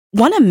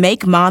Want to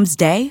make Mom's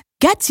day?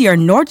 Get to your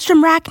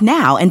Nordstrom Rack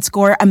now and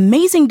score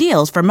amazing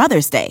deals for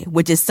Mother's Day,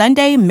 which is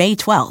Sunday, May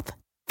 12th.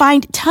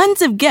 Find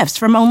tons of gifts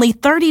from only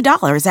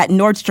 $30 at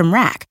Nordstrom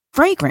Rack.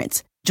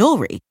 Fragrance,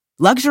 jewelry,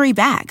 luxury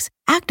bags,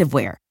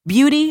 activewear,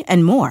 beauty,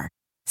 and more.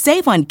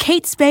 Save on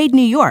Kate Spade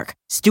New York,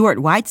 Stuart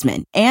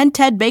Weitzman, and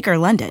Ted Baker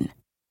London.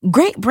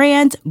 Great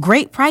brands,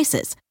 great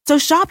prices. So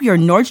shop your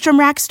Nordstrom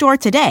Rack store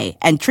today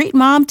and treat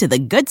Mom to the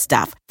good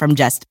stuff from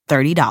just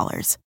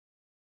 $30.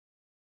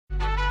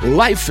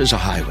 Life is a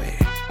highway,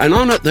 and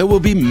on it there will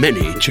be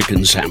many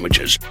chicken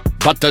sandwiches.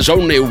 But there's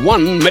only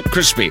one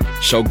McCrispy.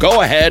 So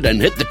go ahead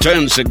and hit the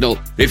turn signal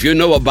if you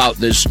know about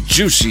this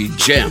juicy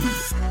gem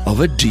of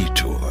a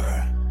detour.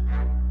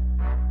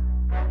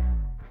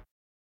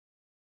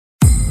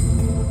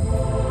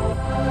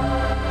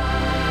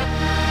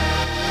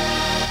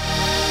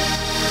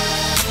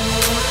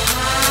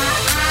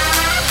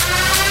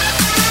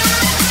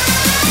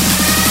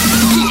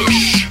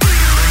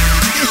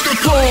 It's the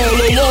Call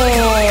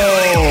Alarm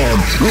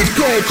with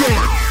Coco,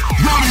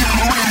 Ronnie on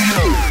the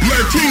radio,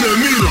 Latina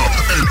Nina,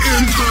 and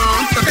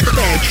intern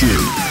Patrick.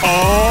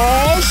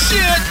 Oh,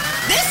 shit!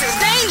 This is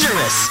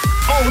dangerous!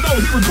 Oh no,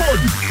 he's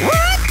recording.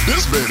 What?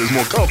 This man is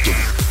more comfortable.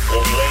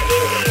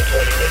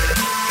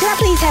 Can I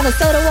please have a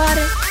soda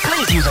water?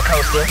 Please use a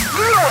coaster.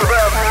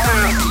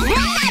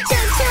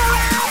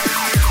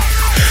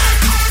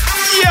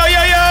 Yo,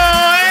 yo, yo!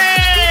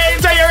 Hey!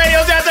 Turn your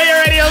radios down, turn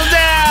your radios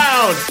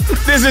down!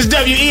 This is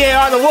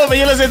WEAR The Wolf, and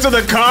you listen to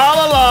the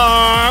Call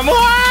Alarm.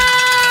 Whoa!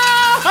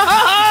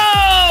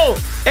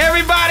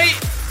 Everybody,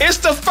 it's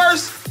the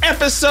first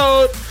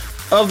episode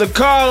of the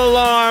Call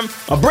Alarm,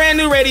 a brand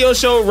new radio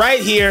show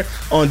right here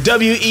on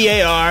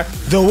WEAR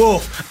The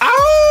Wolf.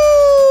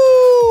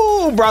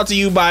 Ow! Brought to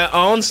you by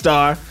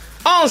OnStar.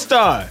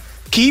 OnStar,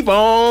 keep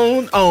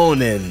on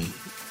owning.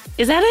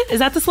 Is that it? Is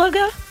that the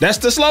slogan? That's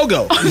the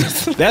slogan.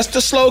 That's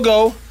the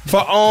slogan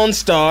for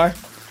OnStar.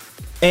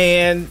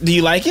 And do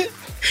you like it?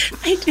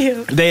 I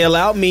do. They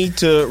allowed me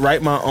to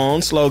write my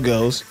own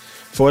slogos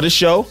for the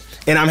show.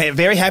 And I'm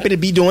very happy to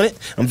be doing it.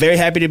 I'm very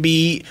happy to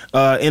be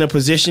in a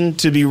position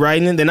to be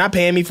writing it. They're not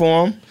paying me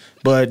for them,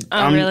 but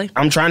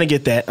I'm trying to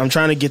get that. I'm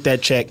trying to get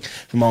that check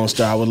from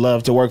OnStar. I would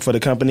love to work for the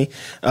company.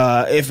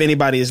 If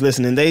anybody is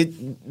listening, they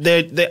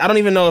I don't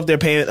even know if they're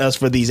paying us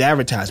for these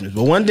advertisements,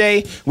 but one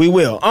day we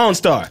will.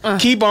 OnStar,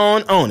 keep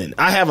on owning.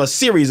 I have a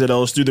series of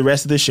those through the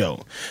rest of the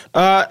show.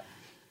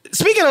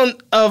 Speaking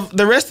of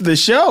the rest of the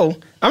show,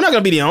 I'm not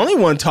going to be the only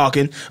one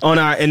talking on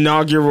our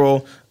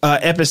inaugural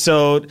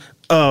episode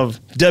of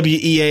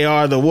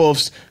WEAR The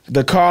Wolf's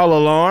The Call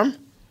Alarm,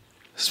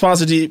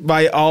 sponsored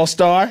by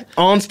OnStar.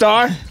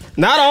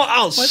 Not all.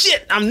 Oh,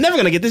 shit. I'm never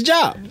going to get this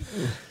job.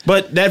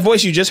 But that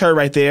voice you just heard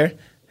right there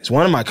is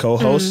one of my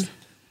co-hosts.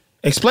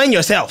 Explain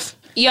yourself.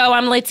 Yo,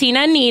 I'm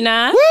Latina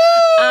Nina. Woo!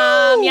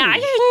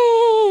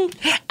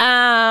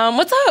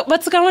 What's up?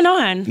 What's going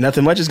on?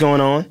 Nothing much is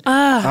going on.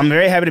 I'm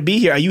very happy to be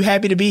here. Are you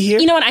happy to be here?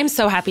 You know what? I'm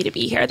so happy to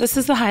be here. This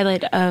is the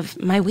highlight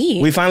of my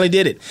week. We finally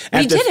did it.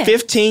 After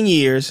 15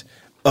 years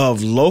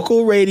of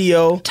local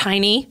radio.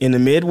 Tiny. In the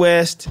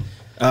Midwest,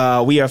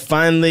 we are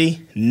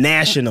finally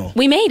national.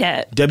 We made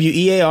it.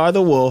 WEAR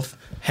The Wolf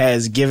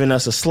has given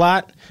us a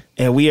slot,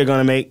 and we are going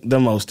to make the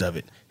most of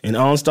it. And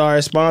OnStar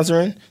is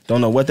sponsoring. Don't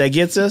know what that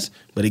gets us,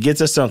 but it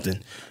gets us something.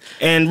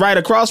 And right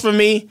across from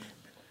me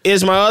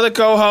is my other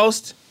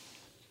co-host,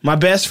 my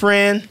best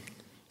friend,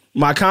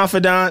 my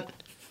confidant,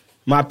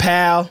 my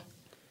pal.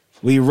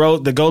 We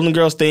wrote the Golden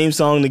Girls theme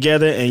song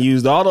together and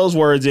used all those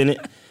words in it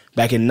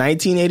back in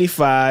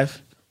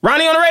 1985.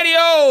 Ronnie on the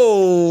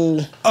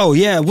radio! Oh,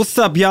 yeah. What's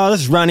up, y'all?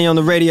 This is Ronnie on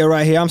the radio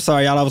right here. I'm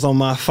sorry, y'all. I was on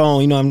my phone.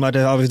 You know, I'm not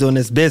always doing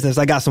this business.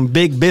 I got some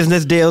big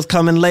business deals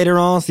coming later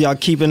on, so y'all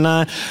keep in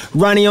line.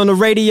 Ronnie on the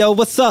radio.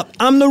 What's up?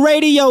 I'm the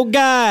radio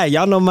guy.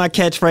 Y'all know my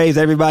catchphrase,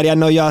 everybody. I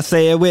know y'all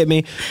say it with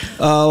me.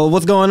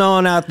 What's going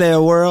on out there,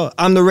 world?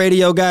 I'm the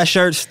radio guy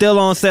shirt still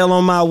on sale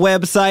on my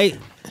website.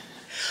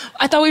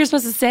 I thought we were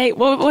supposed to say,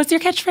 what's your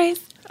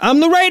catchphrase? I'm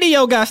the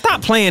radio guy.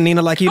 Stop playing,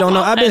 Nina, like you don't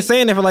know. I've been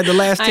saying it for like the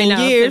last 10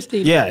 years.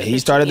 Yeah, he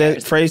started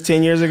that phrase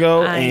 10 years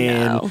ago,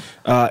 and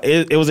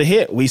it was a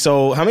hit. We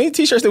sold, how many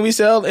T-shirts did we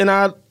sell in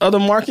our other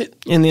market?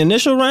 In the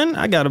initial run,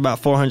 I got about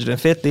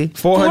 450.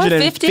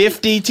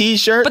 450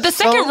 T-shirts? But the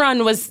second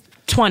run was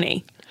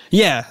 20.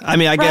 Yeah, I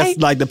mean, I guess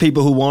like the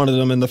people who wanted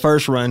them in the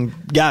first run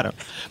got them.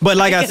 But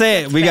like I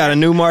said, we got a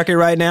new market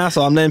right now,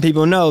 so I'm letting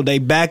people know they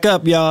back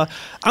up, y'all.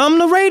 I'm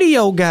the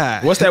radio guy.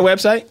 What's that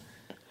website?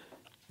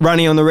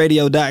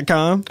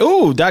 RonnieOnTheRadio.com.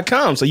 Ooh,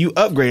 .com. So you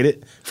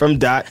upgraded from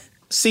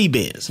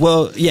 .cbiz.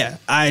 Well, yeah,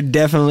 I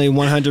definitely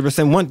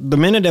 100% the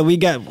minute that we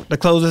got the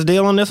closest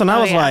deal on this one, I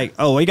was like,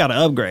 oh, we got to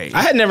upgrade.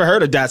 I had never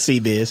heard of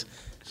 .cbiz,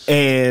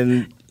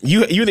 and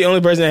you're the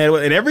only person that had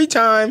one. And every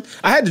time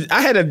I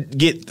had to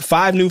get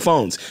 5 new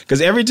phones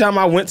because every time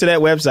I went to that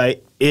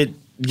website, it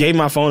gave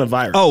my phone a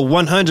virus. Oh,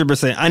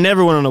 100%. I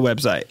never went on a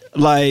website.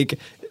 Like,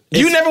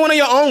 you never went on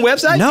your own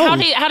website? No.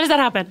 How does that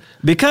happen?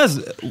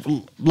 Because,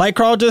 like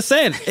Carl just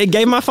said, it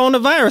gave my phone a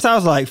virus. I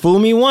was like, fool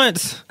me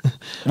once,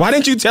 Why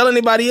didn't you tell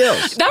anybody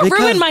else? That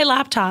ruined my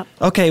laptop.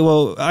 Okay,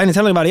 well, I didn't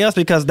tell anybody else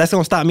because that's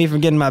going to stop me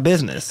from getting my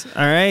business.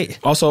 All right?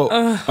 Also,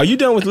 are you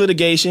done with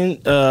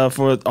litigation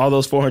for all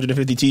those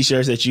 450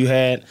 T-shirts that you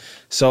had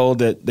sold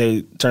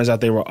that turns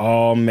out they were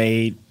all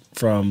made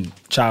from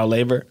child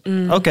labor?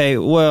 Okay,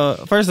 well,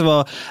 first of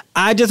all,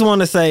 I just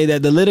want to say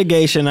that the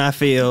litigation, I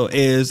feel,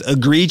 is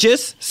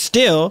egregious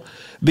still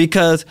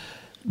because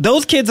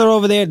those kids are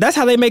over there. That's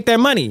how they make their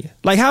money.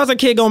 Like, how's a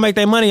kid going to make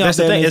their money That's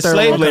off the there? thing. It's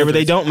slave labor.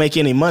 They don't make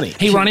any money.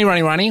 Hey,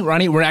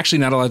 Ronnie, we're actually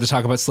not allowed to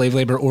talk about slave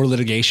labor or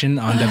litigation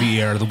on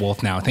WER The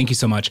Wolf now. Thank you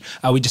so much.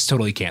 We just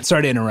totally can't.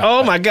 Sorry to interrupt.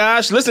 Oh, my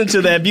gosh. Listen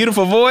to that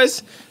beautiful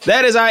voice.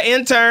 That is our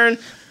intern,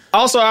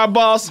 also our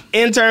boss,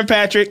 intern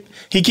Patrick.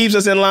 He keeps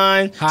us in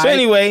line. Hi. So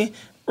anyway,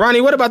 Ronnie,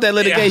 what about that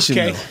litigation,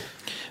 okay. though?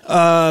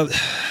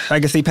 I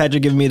can see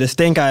Patrick giving me the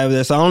stink eye of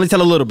this, so I only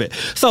tell a little bit.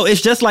 So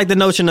it's just like the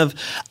notion of,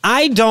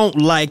 I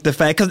don't like the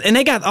fact, and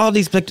they got all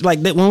these pictures, like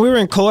when we were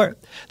in court,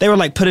 they were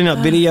like putting up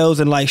videos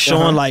and like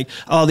showing like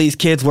all these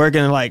kids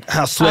working and like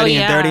how sweaty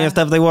and dirty and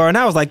stuff they were. And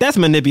I was like, that's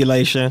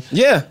manipulation.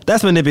 Yeah.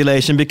 That's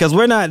manipulation because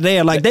we're not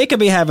there. Like they could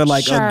be having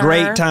like a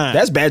great time.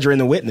 That's badgering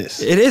the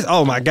witness. It is.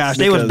 Oh my gosh.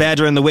 They was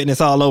badgering the witness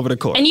all over the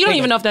court. And you don't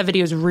even know if that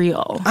video is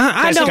real.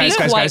 I don't.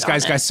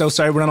 Guys, so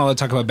sorry. We're not allowed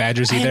to talk about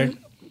badgers either.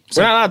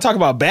 We're not allowed to talk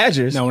about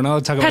badgers. No, we're not allowed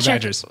to talk about Patrick,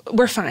 badgers.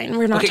 we're fine.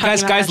 We're not talking about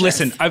guys, badgers.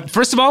 listen.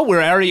 First of all,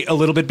 we're already a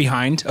little bit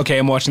behind. Okay,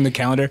 I'm watching the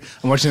calendar.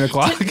 I'm watching the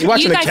clock. You're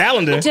watching the guys,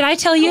 calendar. Did I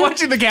tell you? I'm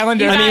watching the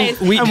calendar. You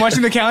guys. I'm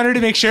watching the calendar to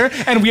make sure,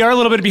 and we are a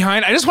little bit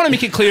behind. I just want to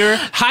make it clear.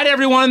 Hi to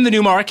everyone in the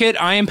new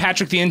market. I am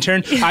Patrick the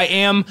intern. I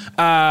am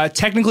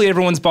technically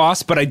everyone's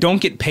boss, but I don't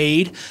get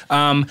paid.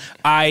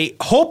 I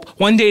hope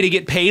one day to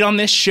get paid on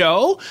this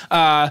show.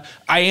 I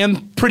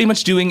am pretty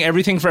much doing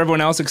everything for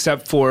everyone else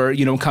except for,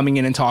 coming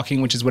in and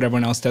talking, which is what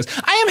everyone else does.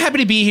 I am happy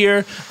to be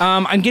here.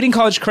 I'm getting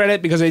college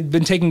credit because I've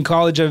been taking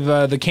college of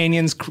the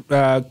Canyons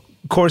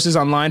courses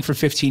online for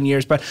 15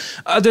 years. But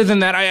other than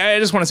that, I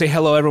just want to say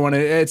hello, everyone.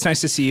 It's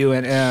nice to see you.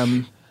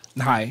 And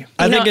hi.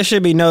 I think it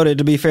should be noted,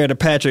 to be fair to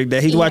Patrick,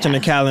 that he's watching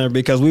the calendar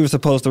because we were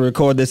supposed to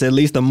record this at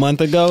least a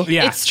month ago.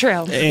 Yeah. It's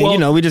true.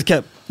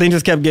 And, things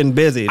just kept getting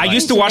busy. I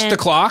used to watch the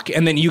clock,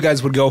 and then you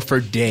guys would go for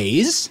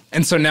days.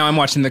 And so now I'm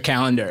watching the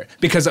calendar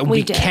because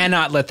we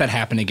cannot let that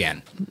happen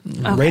again.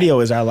 Okay.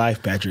 Radio is our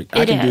life, Patrick.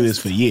 I can do this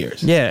for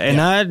years. Yeah,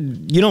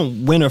 and you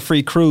don't win a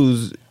free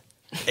cruise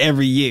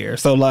every year.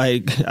 So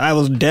I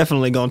was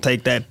definitely going to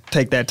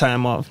take that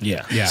time off.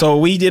 Yeah. So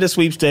we did a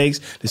sweepstakes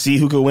to see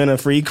who could win a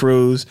free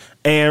cruise,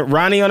 and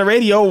Ronnie on the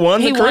radio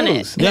won the cruise. He won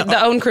it. Yeah.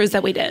 The own cruise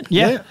that we did.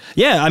 Yeah.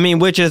 I mean,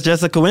 which is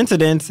just a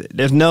coincidence.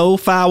 There's no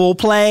foul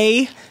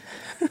play.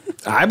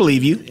 I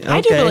believe you. I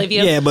do believe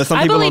you. Yeah, but some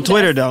people on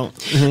Twitter don't.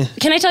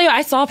 Can I tell you,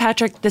 I saw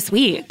Patrick this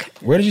week.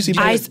 Where did you see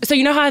Patrick? So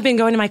you know how I've been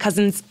going to my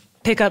cousin's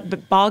pickup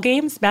basketball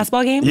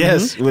games?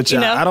 Yes, which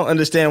I don't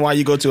understand why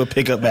you go to a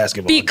pickup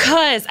basketball game.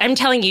 Because I'm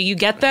telling you, you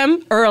get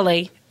them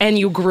early and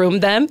you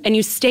groom them and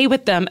you stay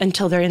with them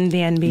until they're in the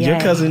NBA. Your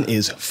cousin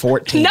is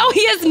 14. No,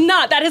 he is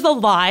not. That is a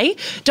lie.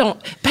 Don't.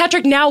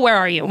 Patrick, now where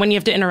are you when you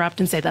have to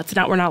interrupt and say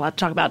we're not allowed to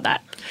talk about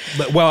that?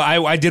 But,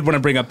 I did want to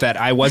bring up that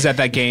I was at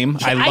that game.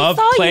 I love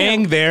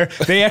playing there.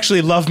 They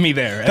actually love me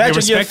there.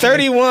 Patrick, you're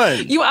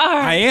 31. You are.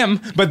 I am,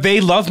 but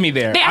they love me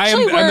there.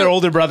 I'm their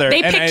older brother.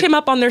 They picked him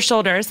up on their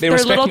shoulders. Their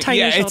little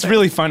tiny shoulders. It's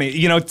really funny.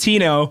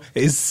 Tino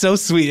is so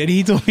sweet, and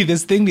he told me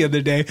this thing the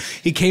other day.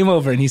 He came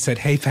over and he said,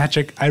 "Hey,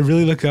 Patrick, I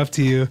really look up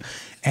to you.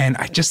 And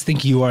I just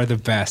think you are the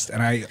best.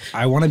 And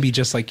I want to be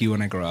just like you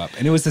when I grow up."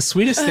 And it was the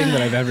sweetest thing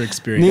that I've ever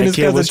experienced.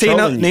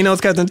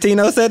 Nino's cousin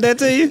Tino said that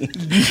to you?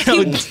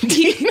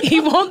 He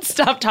won't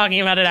stop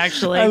talking about it,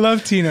 actually. I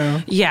love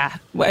Tino. Yeah,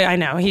 I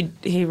know.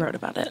 He wrote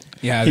about it.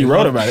 Yeah, he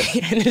wrote about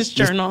it in his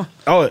journal.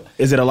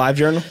 Is it a live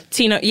journal?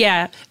 Tino,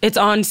 yeah. It's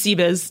on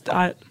CBiz.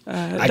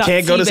 I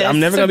can't go to. I'm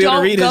never going to be able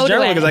to read his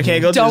journal because I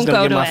can't go to it. It's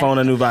going to give my phone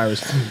a new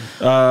virus.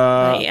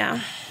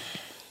 Yeah.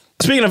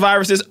 Speaking of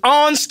viruses,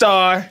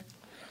 OnStar.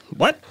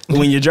 What?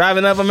 When you're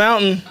driving up a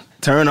mountain,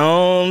 turn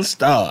on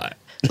Star.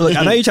 Look,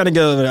 I know you're trying to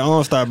go over to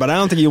OnStar, but I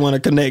don't think you want to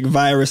connect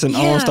virus and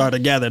OnStar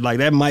together. Like,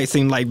 that might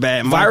seem like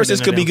bad marketing.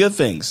 Viruses could be good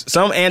things.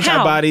 Some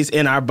antibodies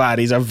in our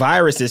bodies are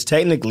viruses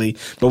technically,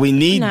 but we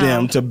need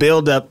them to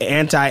build up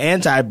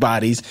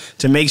antibodies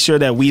to make sure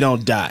that we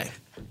don't die.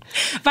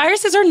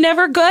 Viruses are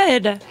never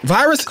good.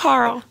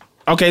 Carl.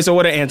 Okay, so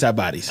what are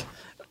antibodies?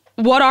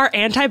 What are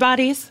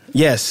antibodies?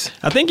 Yes.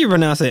 I think you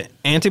pronounce it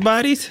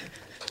antibodies.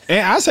 And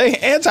I say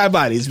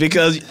antibodies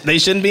because they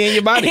shouldn't be in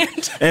your body.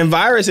 And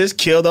viruses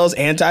kill those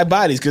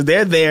antibodies because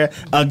they're there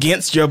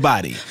against your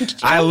body.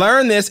 I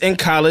learned this in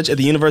college at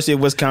the University of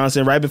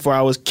Wisconsin right before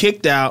I was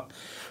kicked out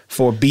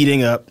for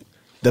beating up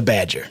the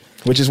badger,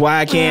 which is why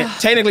I can't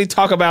technically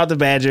talk about the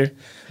badger,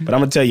 but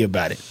I'm going to tell you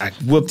about it. I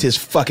whooped his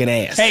fucking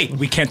ass. Hey,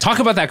 we can't talk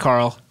about that,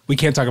 Carl. We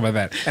can't talk about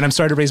that. And I'm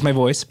sorry to raise my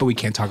voice, but we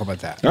can't talk about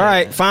that. All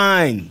right,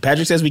 fine.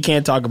 Patrick says we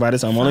can't talk about it,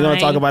 so I'm only going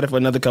to talk about it for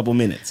another couple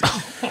minutes.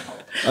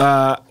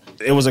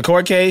 It was a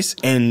court case,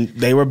 and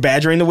they were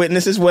badgering the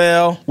witness as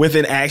well with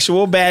an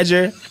actual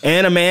badger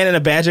and a man in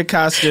a badger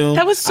costume.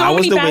 That was so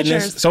many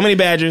badgers. Witness. So many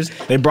badgers.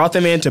 They brought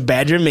them in to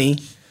badger me.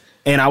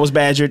 and I was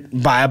badgered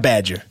by a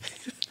badger.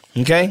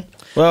 Okay?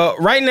 Well,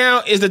 right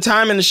now is the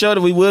time in the show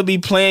that we will be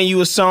playing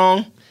you a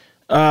song,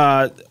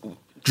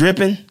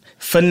 Drippin'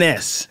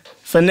 Finesse.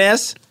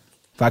 Finesse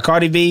by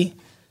Cardi B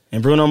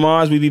and Bruno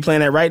Mars. We'll be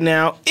playing that right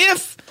now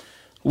if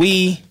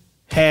we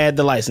had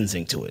the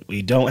licensing to it.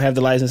 We don't have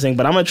the licensing,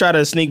 but I'm going to try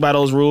to sneak by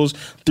those rules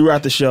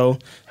throughout the show.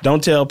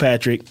 Don't tell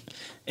Patrick.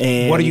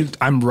 And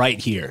I'm right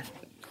here.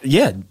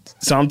 Yeah.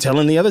 So I'm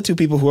telling the other two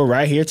people who are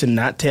right here to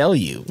not tell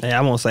you. Hey,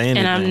 I won't say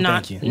anything. And I'm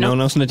not. Thank you. No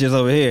snitches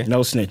over here.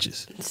 No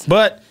snitches.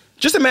 But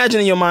just imagine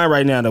in your mind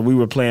right now that we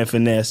were playing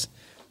Finesse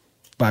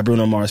by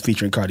Bruno Mars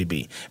featuring Cardi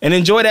B. And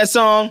enjoy that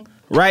song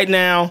right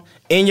now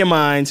in your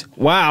minds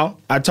while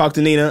I talk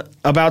to Nina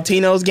about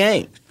Tino's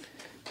game.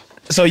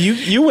 So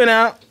you went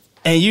out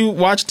and you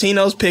watched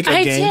Tino's pickup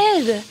game.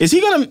 I did. Is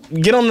he going to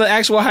get on the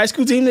actual high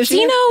school team this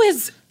year? Tino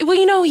is, well,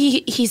 you know,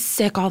 he's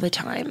sick all the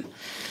time.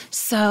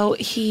 So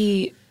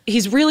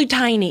he's really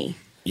tiny.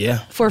 Yeah.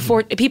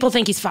 For people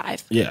think he's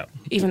 5. Yeah.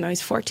 Even though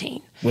he's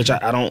 14. Which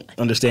I don't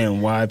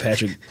understand why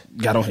Patrick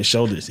got on his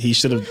shoulders. He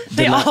should have.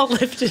 They all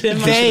lifted him.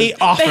 They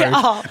offered. They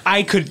all.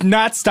 I could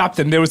not stop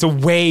them. There was a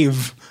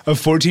wave of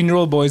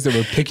 14-year-old boys that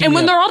were picking And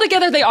when up. they're all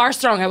together, they are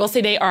strong. I will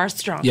say they are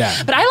strong.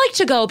 Yeah. But I like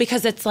to go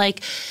because it's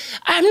like,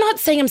 I'm not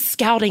saying I'm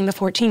scouting the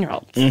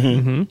 14-year-olds.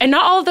 Mm-hmm. And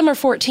not all of them are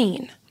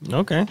 14.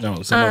 Okay.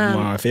 No, some of them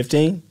are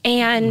 15.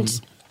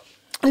 And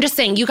I'm just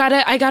saying,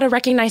 I gotta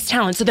recognize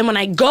talent. So then when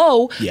I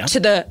go to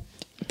the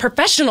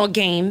professional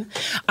game,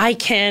 I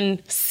can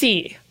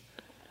see.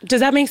 Does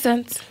that make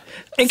sense?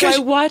 And so I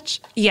watch.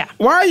 Yeah.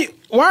 Why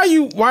are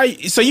you?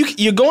 So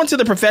you're going to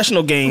the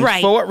professional game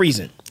for what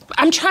reason?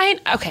 I'm trying.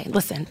 Okay,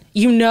 listen.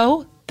 You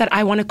know that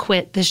I want to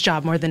quit this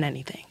job more than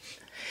anything.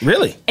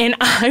 Really? And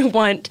I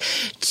want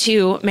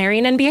to marry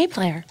an NBA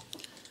player.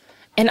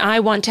 And I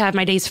want to have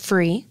my days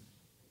free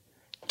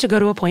to go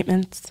to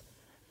appointments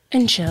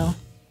and chill.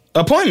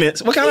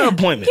 Appointments? What kind of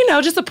appointments? You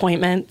know, just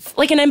appointments.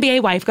 Like an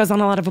NBA wife goes on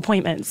a lot of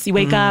appointments. You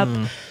wake up,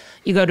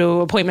 you go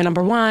to appointment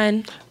number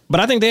 1. But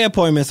I think their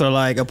appointments are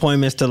like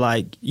appointments to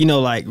like, you know,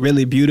 like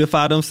really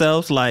beautify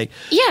themselves. Like,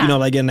 you know,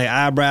 like getting their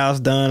eyebrows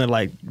done or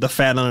like the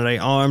fat under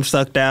their arms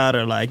sucked out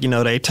or like, you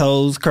know, their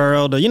toes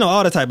curled or, you know,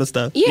 all the type of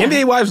stuff. Yeah.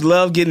 NBA wives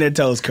love getting their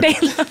toes curled.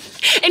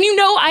 And you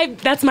know,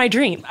 that's my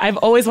dream. I've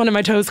always wanted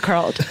my toes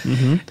curled.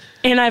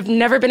 And I've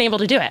never been able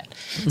to do it.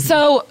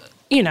 So,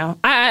 you know,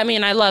 I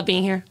mean, I love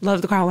being here.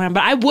 Love the Carl Lamb.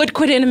 But I would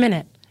quit in a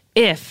minute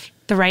if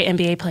the right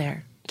NBA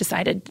player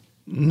decided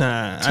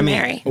to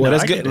marry. Well,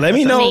 that's good. Let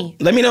me know.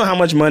 Let me know how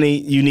much money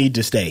you need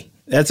to stay.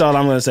 That's all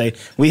I'm going to say.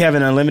 We have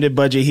an unlimited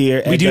budget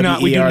here. We do not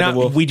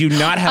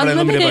have an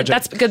unlimited budget.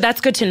 That's good.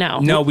 That's good to know.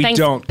 No, we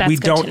don't. That's We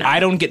good don't. to know. I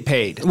don't get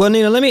paid. Well,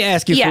 Nina, let me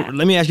ask you.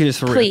 Let me ask you this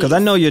for real, because I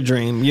know your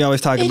dream. You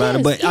always talk about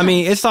it, but I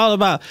mean, it's all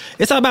about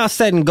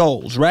setting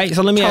goals, right?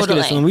 So let me ask you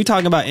this: when we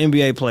talking about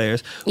NBA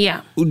players,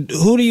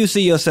 who do you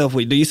see yourself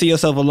with? Do you see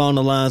yourself along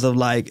the lines of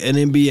like an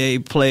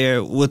NBA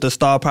player with the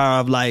star power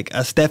of like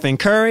a Stephen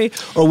Curry,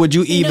 or would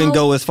you even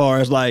go as far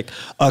as like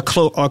a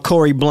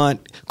Corey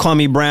Blunt,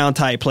 Kwame Brown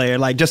type player,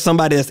 like just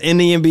somebody that's in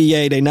the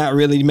NBA, they not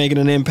really making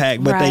an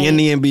impact, but they in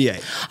the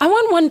NBA? I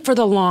want one for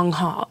the long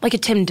haul, like a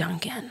Tim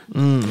Duncan.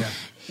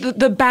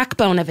 The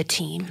backbone of a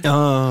team.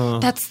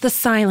 That's the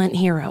silent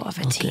hero of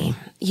a team,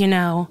 you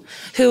know,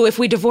 who if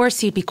we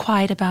divorce, he'd be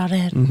quiet about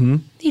it.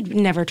 He'd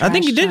never trash I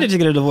think he did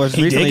get a divorce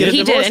recently.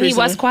 He did, and he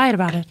was quiet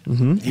about it.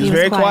 He was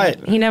very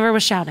quiet. He never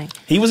was shouting.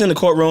 He was in the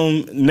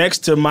courtroom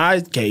next to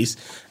my case,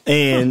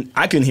 and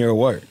I couldn't hear a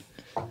word.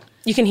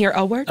 You can hear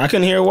a word? I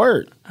couldn't hear a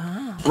word.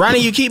 Ronnie,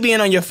 you keep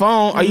being on your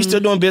phone. Are you still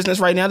doing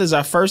business right now? This is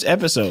our first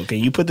episode. Can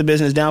you put the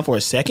business down for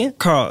a second?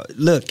 Carl,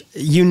 look,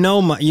 you know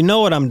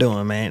what I'm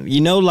doing, man.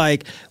 You know,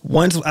 like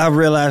once I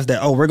realized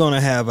that, we're going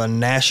to have a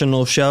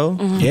national show.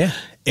 Yeah.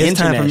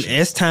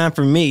 It's time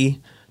for me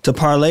to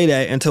parlay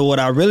that into what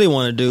I really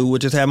want to do,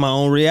 which is have my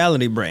own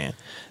reality brand.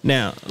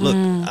 Now, look,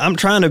 I'm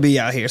trying to be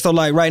out here. So,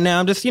 like, right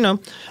now, I'm just, you know,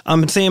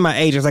 I'm seeing my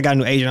agents. I got a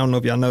new agent. I don't know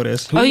if y'all know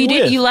this. You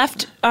did? You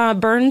left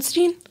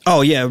Bernstein?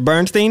 Oh, yeah,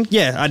 Bernstein?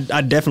 Yeah,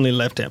 I definitely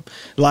left him.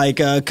 Like,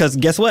 because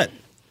guess what?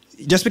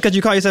 Just because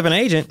you call yourself an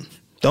agent,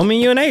 don't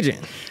mean you're an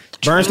agent.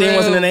 Bernstein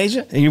wasn't an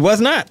agent? He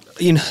was not.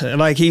 You know,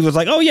 like, he was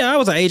like, oh, yeah, I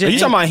was an agent. Are you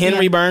talking about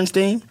Henry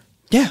Bernstein?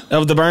 Yeah.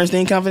 Of the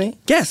Bernstein Company?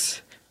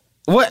 Yes.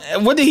 What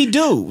did he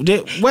do?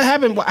 What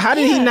happened? How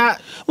did he not?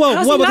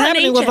 Well, what was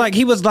happening was like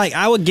he was like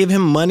I would give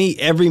him money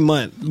every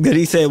month that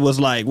he said was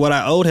like what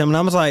I owed him, and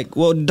I was like,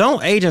 well,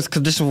 don't agents?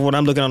 Because this is what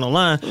I'm looking on the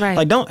line. Right.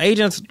 Like, don't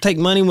agents take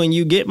money when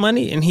you get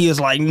money? And he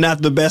is like,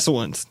 not the best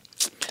ones.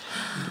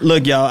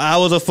 Look, y'all, I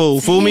was a fool.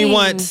 Fool me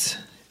once.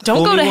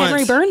 Don't go to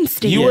Henry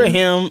Bernstein.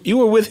 You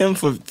were with him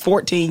for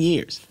 14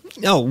 years.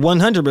 Oh,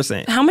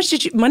 100%. How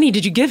much money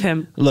did you give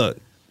him? Look,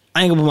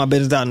 I ain't gonna put my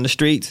business out in the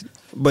streets,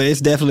 but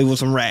it's definitely with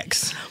some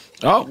racks.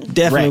 Oh,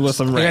 Definitely Rex. with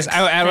some I Rex. guess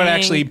I would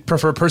actually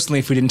prefer personally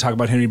if we didn't talk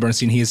about Henry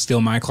Bernstein. He is still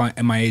my client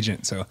and my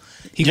agent. So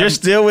You're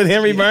still with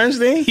Henry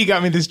Bernstein? he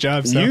got me this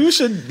job. So. You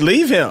should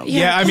leave him.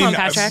 Yeah, I come mean, on,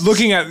 Patrick.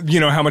 looking at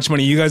how much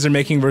money you guys are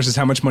making versus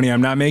how much money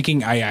I'm not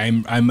making,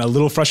 I'm a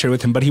little frustrated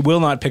with him. But he will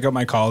not pick up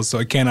my calls, so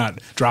I cannot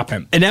drop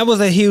him. And that was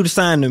a huge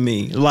sign to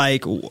me,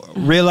 like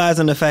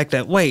realizing the fact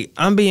that, wait,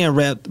 I'm being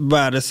repped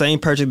by the same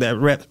person that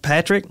repped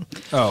Patrick.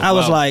 I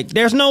was like,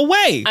 there's no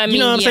way. I you mean,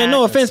 know what I'm saying? yeah.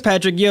 No offense,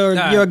 Patrick, you're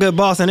a good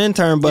boss and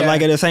intern, but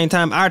like at the same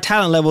time, our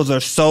talent levels are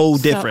so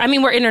different. I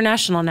mean, we're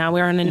international now.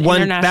 We're on an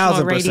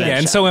international 1000%. radio Yeah,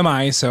 and show. so am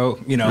I. So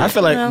I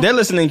feel like they're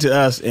listening to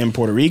us in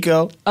Puerto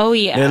Rico. Oh,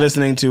 yeah. They're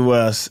listening to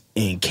us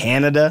in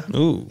Canada.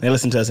 Ooh. They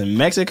listen to us in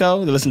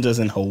Mexico. They listen to us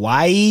in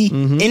Hawaii.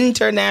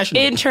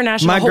 International.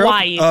 International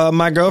Hawaii.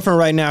 My girlfriend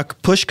right now,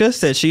 Pushka,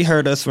 said she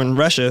heard us from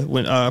Russia,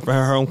 from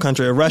her home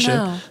country of Russia.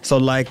 No. So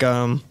like,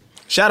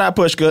 Shout out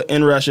Pushka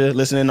in Russia,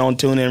 listening on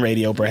TuneIn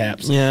Radio,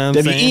 perhaps. Yeah, I'm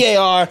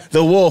WEAR,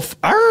 The Wolf.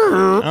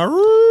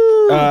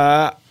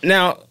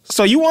 Now,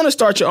 so you want to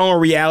start your own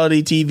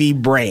reality TV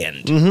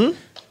brand. Mm-hmm.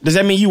 Does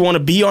that mean you want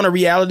to be on a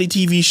reality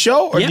TV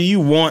show, or do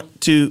you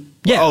want to...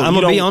 yeah, I'm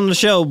going to be on the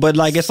show, but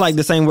like it's like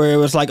the same where it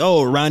was like,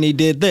 oh, Ronnie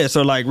did this,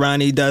 or like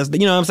Ronnie does, you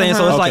know what I'm saying?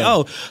 So it's like,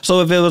 oh,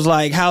 so if it was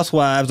like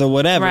Housewives or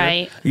whatever,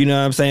 Right. you know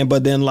what I'm saying?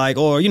 But then like,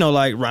 or,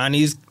 like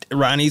Ronnie's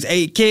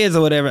 8 kids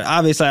or whatever.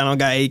 Obviously, I don't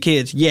got 8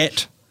 kids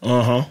yet.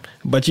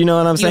 But you know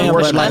what I'm saying?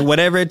 But like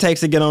whatever it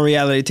takes to get on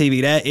reality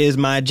TV, that is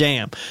my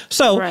jam.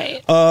 So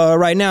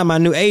right now, my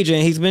new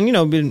agent, he's been, we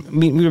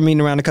were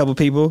meeting around a couple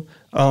people.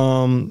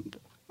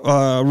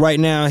 Right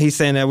now, he's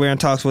saying that we're in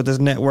talks with this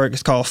network.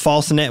 It's called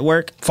False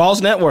Network.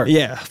 False Network?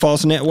 Yeah,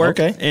 False Network.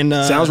 Okay. And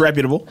sounds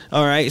reputable.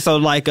 All right. So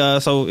like, I'm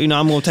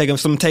gonna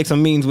take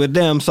some meetings with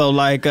them. So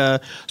like,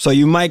 so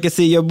you might get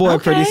see your boy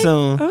pretty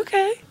soon.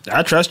 Okay.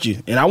 I trust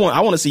you, and I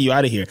want to see you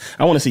out of here.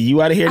 I want to see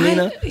you out of here,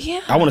 Nina. Yeah.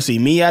 I want to see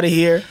me out of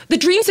here. The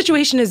dream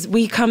situation is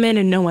we come in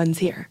and no one's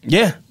here.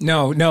 Yeah.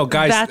 No,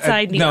 guys. That's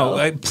ideal.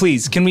 No,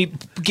 please, can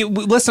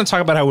let's not talk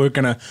about how we're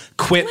going to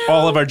quit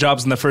all of our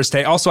jobs on the first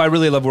day. Also, I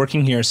really love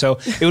working here, so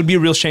it would be a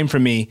real shame for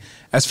me,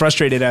 as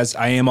frustrated as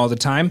I am all the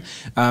time.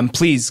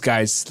 Please,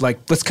 guys, like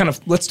let's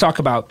talk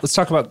about, let's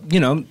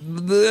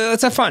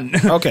have fun.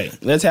 Okay,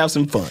 let's have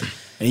some fun.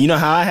 And you know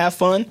how I have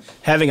fun?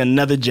 Having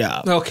another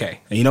job. Okay.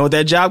 And you know what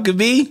that job could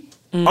be?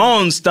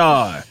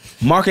 OnStar,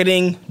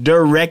 marketing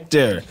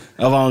director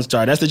of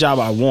OnStar. That's the job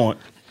I want.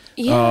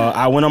 Yeah.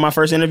 I went on my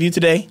first interview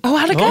today. Oh,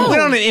 how'd it go? You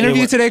went on an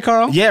interview today,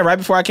 Carl? Yeah, right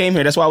before I came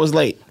here. That's why I was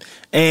late.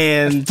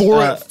 And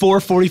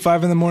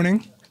 4:45 in the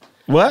morning.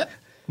 What?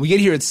 We get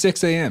here at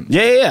 6 a.m.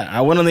 Yeah.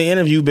 I went on the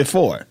interview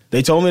before.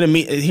 They told me to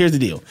meet. Here's the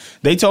deal.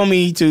 They told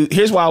me to.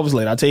 Here's why I was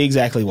late. I'll tell you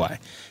exactly why.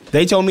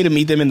 They told me to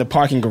meet them in the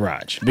parking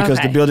garage because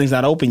the building's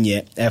not open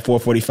yet at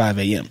 4:45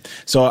 a.m.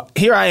 So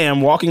here I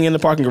am walking in the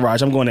parking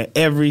garage. I'm going to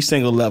every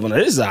single level. Now,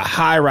 this is a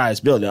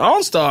high-rise building.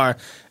 OnStar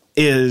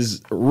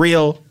is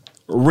real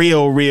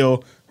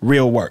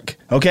work.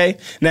 Okay?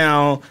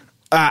 Now,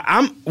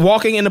 I'm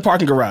walking in the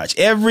parking garage.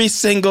 Every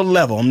single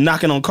level. I'm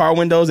knocking on car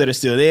windows that are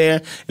still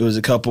there. It was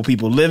a couple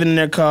people living in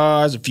their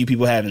cars, a few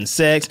people having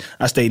sex.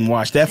 I stayed and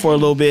watched that for a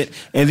little bit.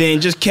 And then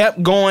just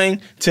kept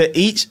going to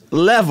each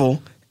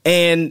level,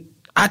 and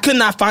I could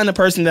not find the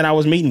person that I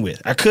was meeting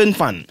with. I couldn't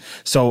find them.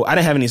 So I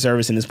didn't have any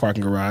service in this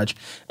parking garage.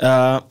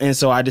 And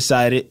so I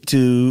decided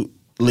to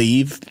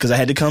leave because I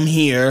had to come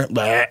here.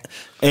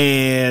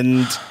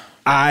 And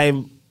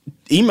I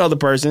emailed the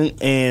person,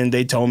 and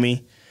they told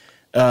me,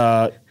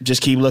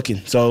 just keep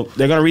looking. So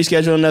they're going to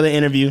reschedule another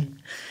interview.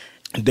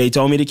 They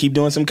told me to keep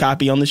doing some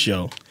copy on the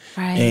show.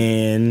 Right.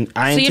 And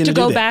I intend to do that. So you have to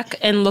go back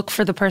and look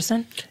for the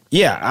person?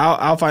 Yeah,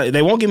 I'll find.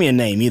 They won't give me a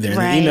name either.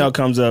 Right. The email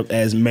comes up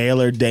as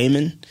Mailer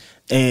Damon.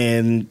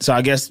 And so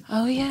I guess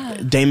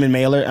Damon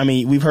Mailer. I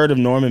mean, we've heard of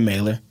Norman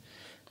Mailer.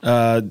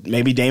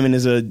 Maybe Damon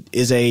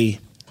is a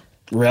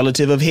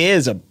relative of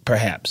his,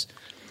 perhaps.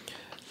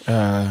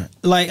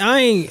 Like I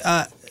ain't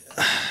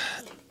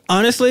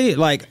honestly,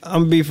 like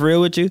I'm gonna be for real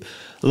with you.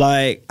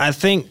 Like I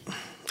think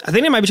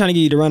they might be trying to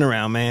get you the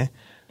runaround, man.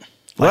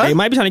 Like, what? They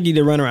might be trying to get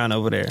you the runaround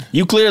over there.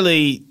 You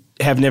clearly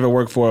have never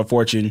worked for a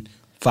Fortune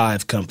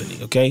 5 company,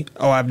 okay?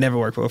 Oh, I've never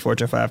worked for a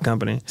Fortune 5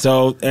 company.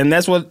 So, and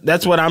that's what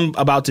I'm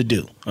about to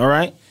do, all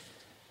right?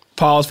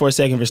 Pause for a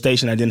second for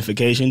station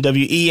identification.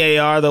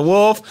 WEAR, The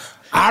Wolf.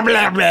 Ah,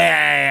 blah,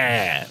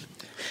 blah.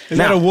 Is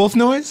that a wolf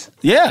noise?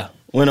 Yeah.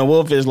 When a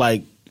wolf is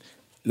like,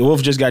 the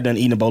wolf just got done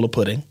eating a bowl of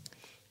pudding,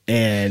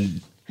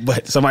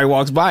 but somebody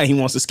walks by and he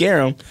wants to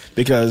scare him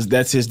because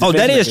that's his defense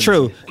that is mechanism.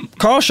 true.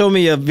 Carl showed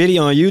me a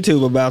video on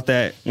YouTube about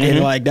that,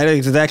 and like that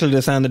is exactly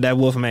the sound that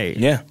wolf made.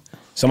 Yeah.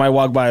 Somebody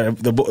walked by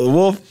the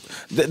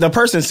wolf. The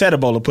person set a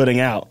bowl of pudding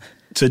out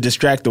to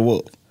distract the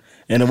wolf.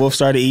 And the wolf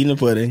started eating the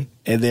pudding.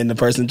 And then the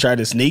person tried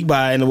to sneak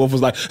by, and the wolf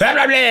was like, blah,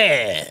 blah,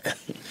 blah.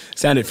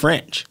 Sounded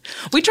French.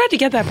 We tried to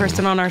get that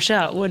person on our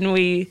show when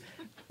we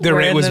The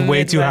rate was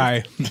way too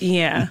high.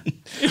 Yeah.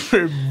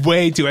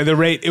 Way too high. The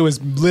rate, it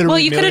was literally. Well,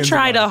 you could have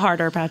tried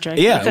harder, Patrick.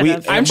 Yeah,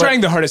 I'm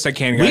trying the hardest I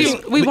can,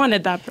 guys. We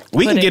wanted that.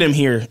 We can get him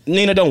here.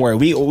 Nina, don't worry.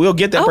 We'll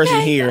get that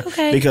person here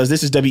because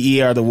this is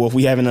WEAR The Wolf.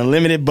 We have an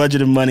unlimited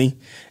budget of money,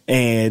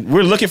 and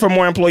we're looking for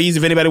more employees.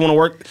 If anybody want to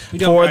work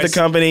for the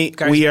company,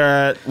 we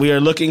are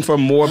looking for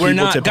more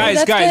people to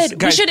pay. Guys,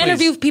 we should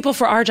interview people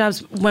for our jobs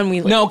when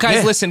we leave. No,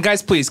 guys, listen.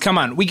 Guys, please, come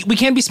on. We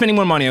can't be spending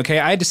more money, okay?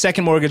 I had to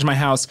second mortgage my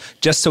house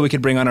just so we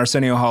could bring on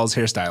Arsenio Hall's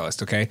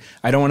hairstylist, okay?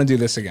 I don't want to do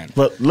this again.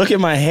 But look at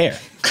my hair.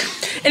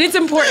 And it's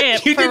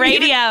important for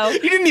radio. You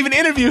didn't even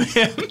interview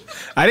him.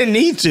 I didn't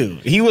need to.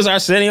 He was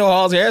Arsenio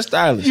Hall's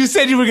hairstylist. You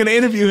said you were going to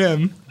interview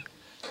him.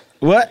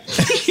 What?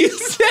 You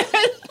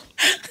said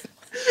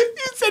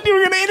you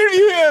were going to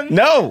interview him.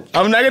 No,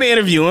 I'm not going to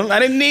interview him. I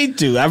didn't need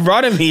to. I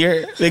brought him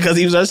here because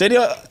he was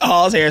Arsenio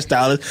Hall's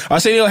hairstylist.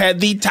 Arsenio had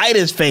the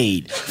tightest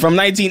fade from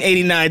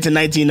 1989 to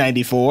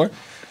 1994.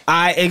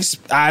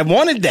 I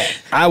wanted that.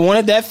 I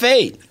wanted that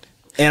fade.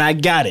 And I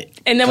got it.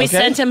 And then we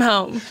sent him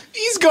home.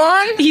 He's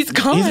gone? He's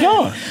gone. He's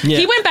gone. Yeah.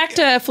 He went back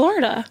to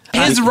Florida.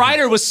 His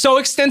rider was so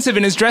extensive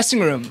in his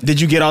dressing room.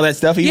 Did you get all that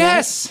stuff he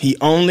Yes. wanted? He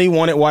only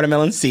wanted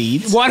watermelon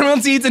seeds.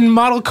 Watermelon seeds and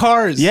model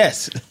cars.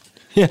 Yes.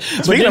 Yeah.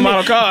 Speaking of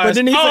model cars,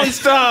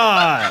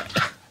 OnStar.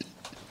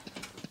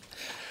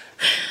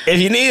 If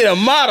you need a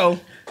model,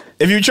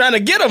 if you're trying to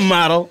get a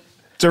model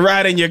to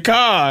ride in your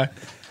car,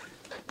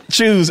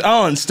 choose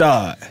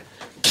OnStar.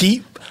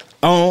 Keep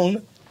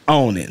on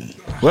owning.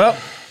 Well,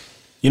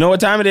 you know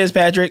what time it is,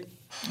 Patrick?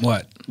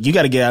 What? You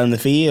got to get out in the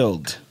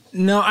field.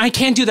 No, I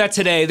can't do that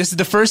today. This is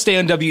the first day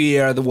on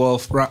WEAR The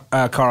Wolf.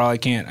 Carl, I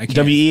can't.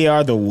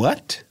 WEAR The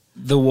what?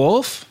 The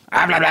Wolf?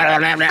 Blah, blah, blah,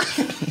 blah, blah.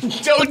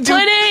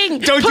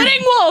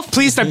 Pudding Wolf.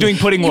 Please stop doing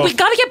Pudding Wolf. We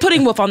got to get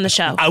Pudding Wolf on the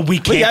show. We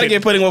can't. We got to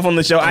get Pudding Wolf on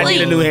the show. I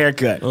need a new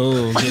haircut.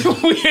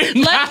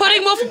 Let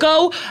Pudding Wolf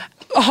go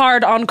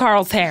hard on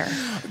Carl's hair.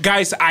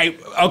 Guys,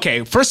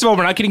 first of all,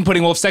 we're not getting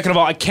Pudding Wolf. Second of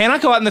all, I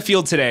cannot go out in the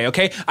field today,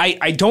 okay?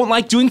 I don't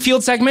like doing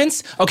field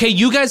segments, okay?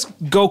 You guys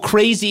go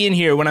crazy in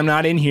here when I'm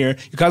not in here.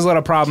 You cause a lot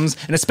of problems,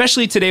 and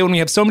especially today when we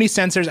have so many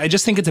sensors, I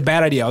just think it's a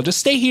bad idea. I'll just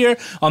stay here.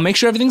 I'll make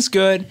sure everything's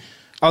good.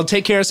 I'll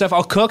take care of stuff.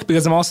 I'll cook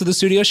because I'm also the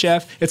studio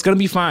chef. It's going to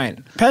be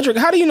fine. Patrick,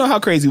 how do you know how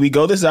crazy we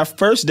go? This is our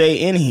first day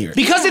in here.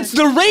 Because it's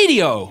the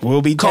radio.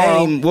 We'll be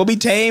tame. We'll be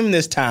tame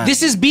this time.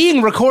 This is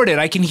being recorded.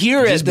 I can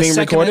hear it the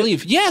second I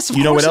leave. Yes, of course.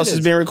 You know what else is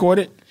being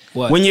recorded?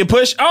 What? When you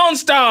push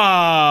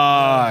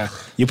OnStar.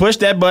 You push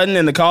that button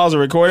and the calls are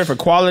recorded for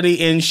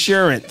quality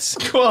insurance.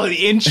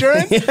 Quality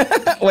insurance?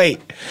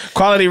 Wait.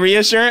 Quality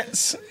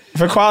reassurance?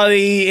 For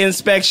quality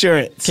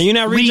inspections. Can you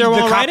not read your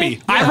the own copy?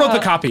 writing? I wrote the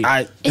copy.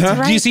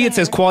 Do you see it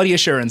says quality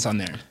assurance on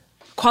there?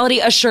 Quality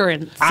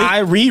assurance. I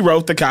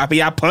rewrote the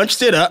copy. I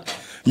punched it up.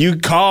 Your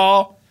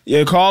call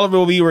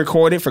will be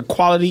recorded for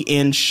quality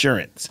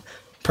insurance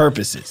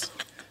purposes.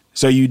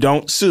 So you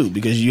don't sue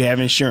because you have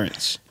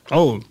insurance.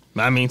 Oh,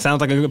 I mean,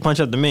 sounds like a good punch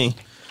up to me.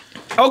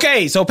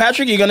 Okay, so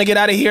Patrick, you're going to get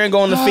out of here and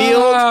go in the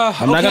field.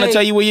 I'm not going to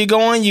tell you where you're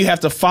going. You have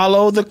to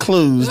follow the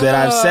clues that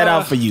I've set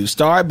out for you.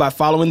 Start by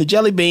following the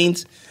jelly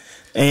beans,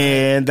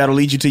 and that'll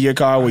lead you to your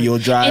car where you'll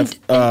drive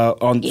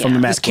from the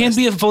map. This can't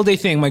be a full day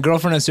thing. My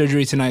girlfriend has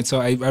surgery tonight,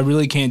 so I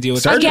really can't deal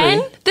with surgery.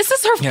 Again? This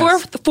is her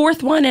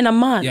fourth one in a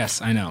month.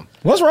 Yes, I know.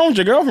 What's wrong with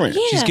your girlfriend?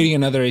 Yeah. She's getting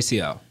another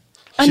ACL.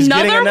 She's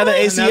getting another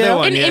ACL? Another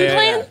one. An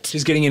implant?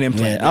 She's getting an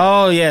implant.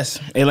 Yeah. Oh, yes.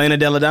 Elena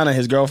Deladonna,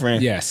 his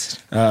girlfriend. Yes.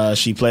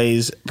 She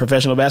plays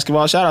professional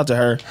basketball. Shout out to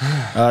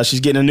her. She's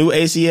getting a new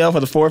ACL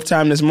for the fourth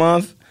time this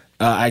month.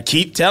 I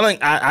keep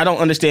telling, I don't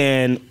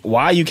understand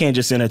why you can't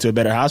just send her to a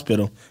better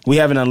hospital. We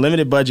have an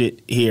unlimited budget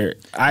here.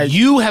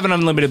 You have an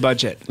unlimited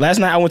budget. Last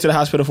night I went to the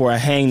hospital for a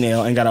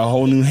hangnail and got a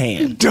whole new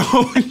hand.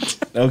 Don't.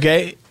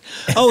 Okay?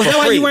 Oh, is that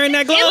why you wearing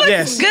that glove?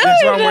 Yes. Good.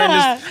 That's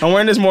why I'm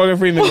wearing this Morgan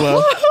Freeman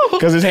glove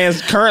because his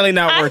hand's currently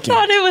not working.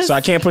 thought it was- So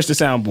I can't push the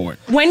soundboard.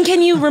 When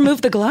can you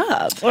remove the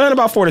glove? Well, in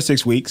about 4 to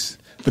 6 weeks.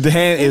 But the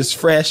hand is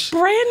fresh.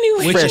 Brand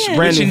new Fresh, hand.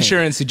 brand Which new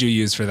insurance did you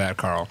use for that,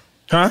 Carl?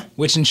 Huh?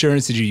 Which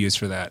insurance did you use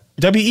for that?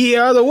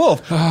 WEAR The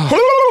Wolf.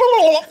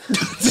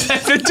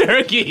 That's a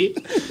turkey.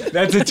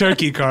 That's a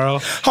turkey, Carl.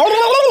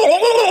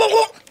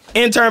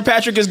 Intern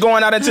Patrick is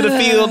going out into the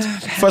field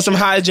for some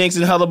hijinks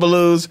and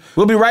hullabaloos.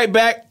 We'll be right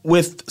back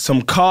with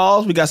some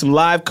calls. We got some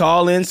live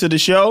call-ins to the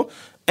show.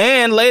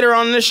 And later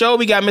on in the show,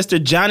 we got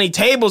Mr. Johnny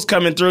Tables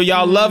coming through.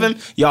 Y'all love him.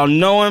 Y'all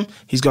know him.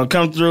 He's going to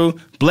come through.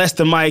 Bless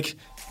the mic.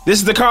 This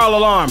is the Carl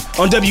Alarm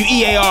on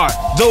WEAR,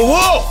 The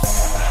Wolf.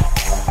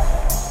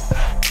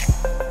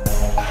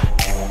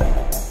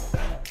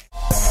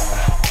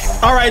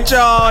 All right,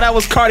 y'all. That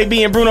was Cardi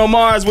B and Bruno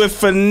Mars with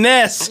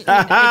Finesse. You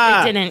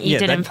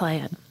didn't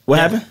play it. What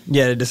happened?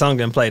 Yeah, the song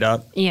didn't play,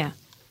 dog. Yeah.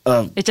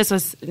 It just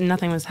was,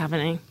 nothing was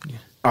happening.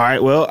 All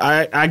right, well,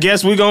 I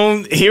guess we're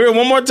going to hear it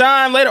one more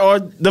time later, or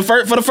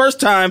for the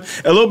first time,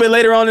 a little bit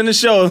later on in the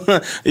show.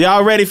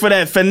 Y'all ready for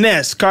that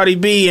finesse? Cardi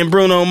B and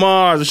Bruno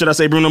Mars, or should I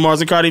say Bruno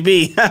Mars and Cardi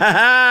B?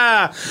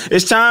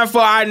 It's time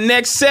for our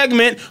next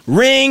segment,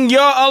 Ring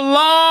Your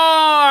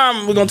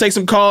Alarm. We're going to take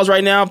some calls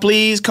right now.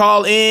 Please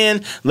call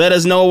in. Let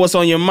us know what's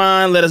on your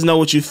mind. Let us know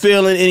what you're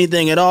feeling,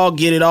 anything at all.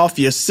 Get it off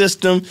your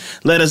system.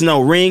 Let us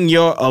know. Ring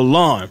your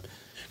alarm.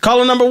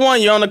 Caller number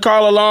 1, you're on the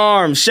Carl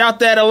Alarm. Shout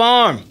that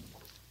alarm.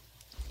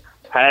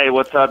 Hey,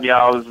 what's up,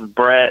 y'all? This is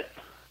Brett.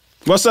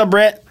 What's up,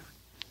 Brett?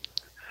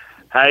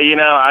 Hey,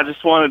 I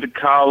just wanted to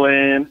call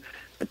in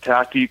and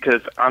talk to you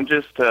because I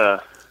just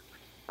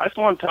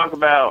want to talk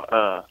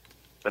about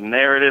the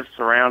narrative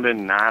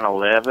surrounding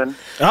 9/11.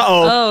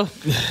 Uh-oh.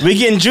 We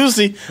getting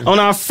juicy on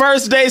our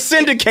first day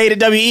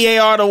syndicated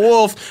WEAR The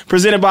Wolf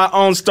presented by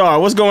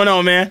OnStar. What's going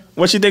on, man?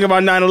 What you think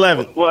about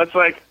 9/11? Well, it's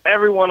like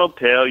everyone will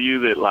tell you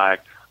that, like,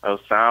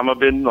 Osama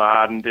bin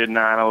Laden did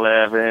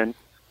 9/11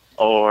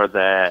 or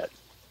that,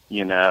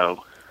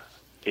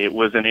 it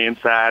was an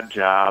inside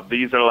job.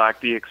 These are like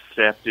the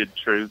accepted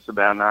truths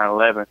about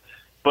 9/11.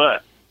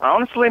 But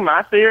honestly,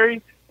 my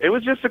theory, it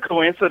was just a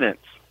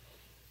coincidence.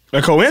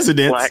 A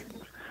coincidence?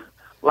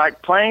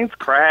 Like planes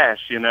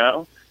crash,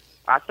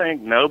 I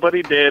think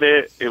nobody did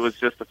it. It was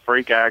just a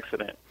freak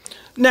accident.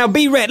 Now,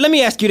 B-Red, let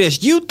me ask you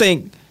this. You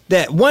think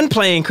that one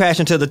plane crashed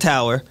into the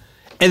tower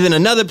and then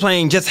another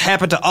plane just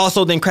happened to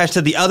also then crash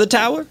to the other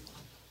tower?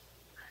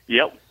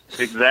 Yep,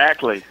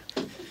 exactly.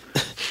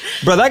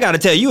 Brother, I got to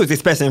tell you, was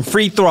expecting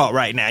free thought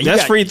right now.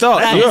 That's free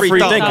thought. You're a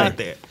free thinker. Right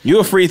there. You're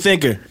a free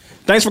thinker.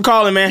 Thanks for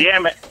calling, man. Yeah,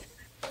 man.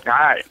 All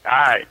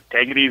right.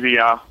 Take it easy,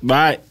 y'all.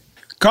 Bye.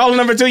 Caller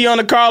number 2, you're on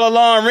the Carl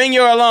Alarm. Ring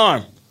your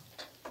alarm.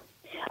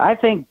 I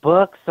think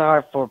books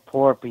are for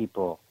poor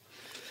people.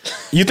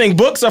 You think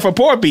books are for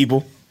poor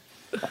people?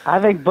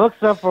 I think books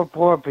are for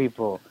poor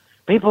people.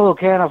 People who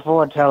can't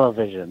afford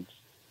televisions.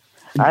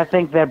 I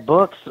think that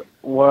books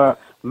were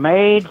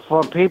made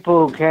for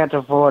people who can't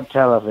afford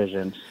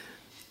televisions.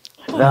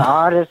 The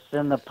artists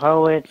and the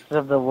poets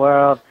of the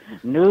world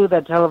knew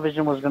that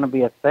television was going to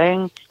be a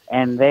thing,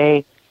 and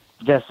they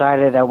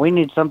decided that we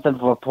need something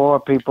for poor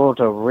people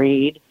to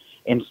read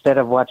instead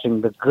of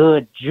watching the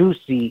good,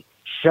 juicy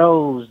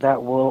shows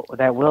that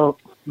will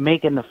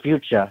make in the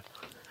future.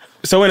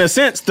 So in a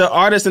sense, the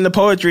artists and the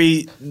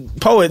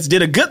poets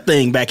did a good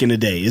thing back in the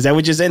day. Is that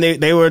what you're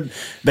saying? They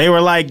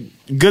were like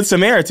good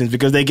Samaritans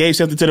because they gave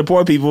something to the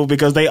poor people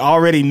because they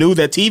already knew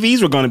that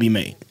TVs were going to be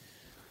made.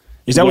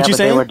 Is that what you're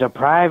saying? They were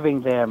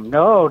depriving them.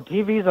 No,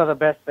 TVs are the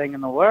best thing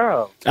in the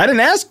world. I didn't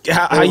ask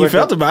how you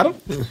felt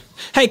about them.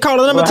 Hey,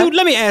 caller number 2,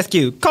 let me ask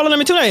you.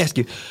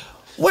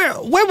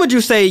 Where would you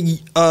say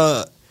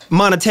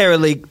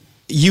monetarily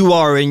you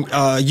are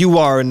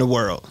in the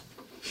world?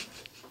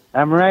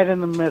 I'm right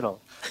in the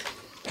middle.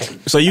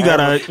 So you got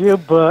a few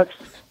books.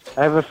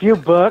 I have a few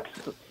books.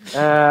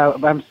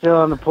 I'm still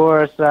on the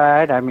poorer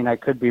side. I mean, I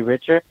could be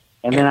richer.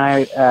 And then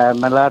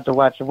I'm allowed to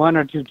watch 1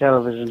 or 2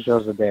 television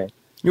shows a day.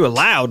 You're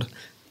allowed?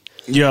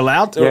 You're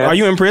allowed? Yeah. Are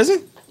you in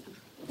prison?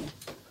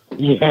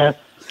 Yes.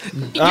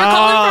 You're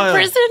calling from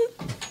prison?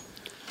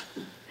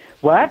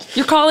 What?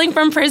 You're calling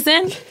from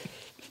prison?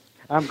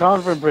 I'm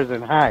calling from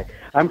prison. Hi.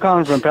 I'm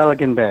calling from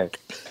Pelican Bay.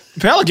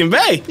 Pelican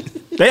Bay?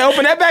 They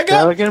open that back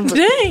up?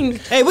 Dang.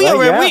 Hey, we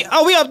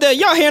up there.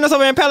 Y'all hearing us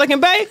over in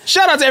Pelican Bay?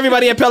 Shout out to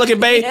everybody at Pelican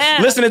Bay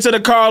listening to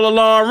the Carl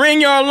Alarm. Ring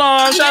your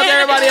alarm. Shout out to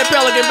everybody at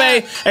Pelican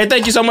Bay. Hey,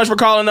 thank you so much for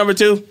calling number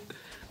 2.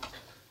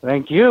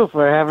 Thank you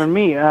for having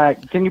me.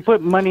 Can you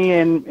put money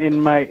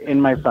in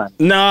my fund?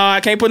 No,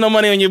 I can't put no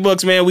money on your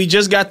books, man. We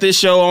just got this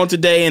show on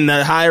today, and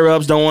the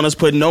higher-ups don't want us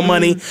putting no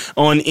money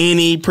on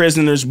any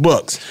prisoners'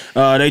 books.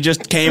 They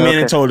just came in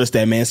and told us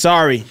that, man.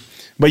 Sorry.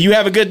 But you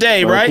have a good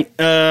day, right?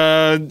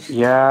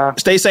 Yeah.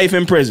 Stay safe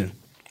in prison.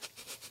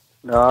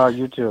 Oh,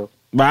 you too.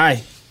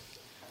 Bye.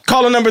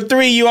 Caller number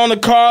 3, you on the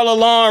Carl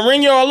Alarm.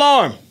 Ring your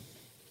alarm.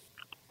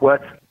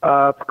 What's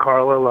up,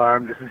 Carl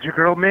Alarm? This is your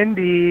girl,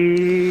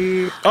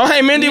 Mindy. Oh,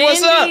 hey, Mindy,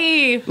 what's up?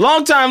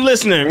 Long-time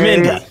listener,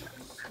 Mindy.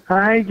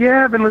 Hi,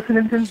 yeah, I've been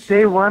listening since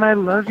day one. I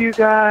love you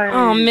guys.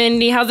 Oh,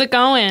 Mindy, how's it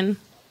going?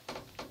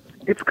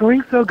 It's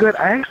going so good.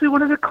 I actually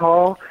wanted to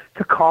call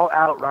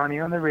out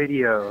Ronnie on the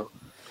radio.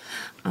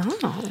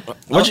 Oh.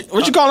 What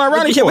you calling out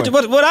Ronnie for?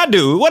 What I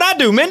do? What I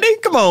do, Mindy?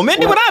 Come on,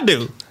 Mindy, what I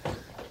do?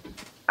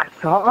 I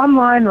saw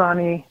online,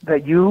 Ronnie,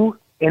 that you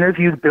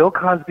interviewed Bill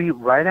Cosby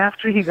right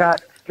after he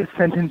got his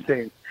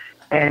sentencing,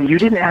 and you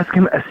didn't ask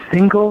him a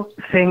single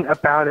thing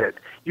about it.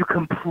 You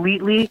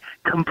completely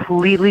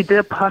did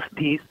a puff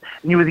piece,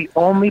 and you were the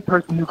only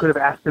person who could have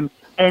asked him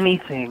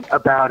anything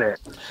about it.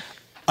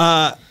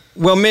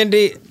 Well,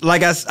 Mindy,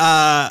 like I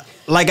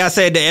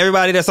said to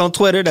everybody that's on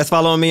Twitter, that's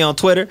following me on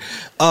Twitter,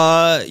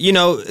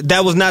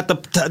 that was not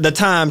the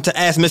time to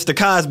ask Mr.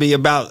 Cosby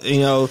about,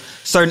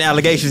 certain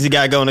allegations he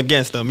got going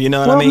against him. You know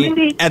what I mean?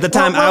 Mindy, at the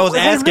time, I was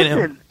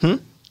asking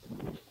him.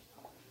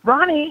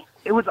 Ronnie,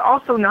 it was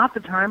also not the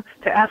time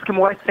to ask him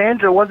why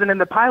Sandra wasn't in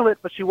the pilot,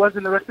 but she was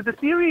in the rest of the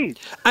series.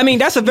 I mean,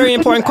 that's a very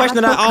important question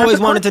that I always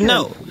wanted to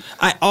know.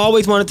 I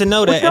always wanted to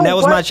know that, and that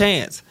was my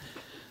chance.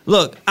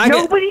 Look,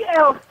 Nobody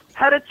else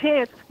had a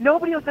chance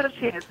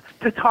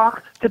to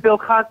talk to Bill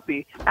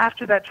Cosby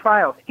after that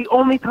trial. He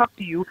only talked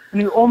to you,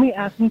 and you only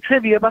asked him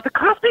trivia about the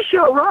Cosby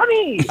Show,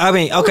 Ronnie. I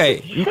mean,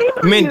 okay,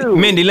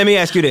 Mindy, let me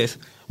ask you this.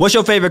 What's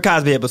your favorite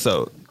Cosby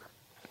episode?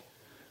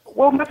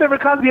 Well, my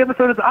favorite Cosby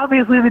episode is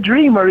obviously The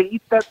Dream, where he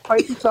eats that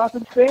spicy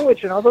sausage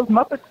sandwich and all those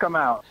Muppets come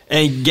out.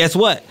 And guess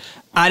what?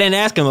 I didn't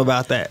ask him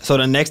about that. So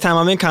the next time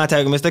I'm in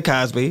contact with Mr.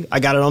 Cosby, I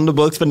got it on the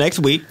books for next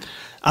week.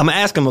 I'm going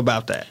to ask him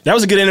about that. That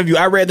was a good interview.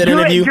 I read that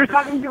interview. You're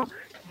talking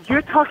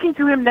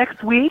to him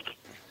next week?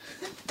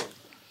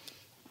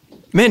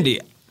 Mindy,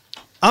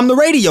 I'm the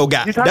radio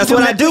guy. That's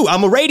what I do.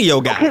 I'm a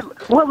radio guy. Okay,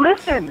 well,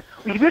 listen.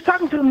 If you're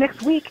talking to him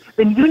next week,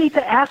 then you need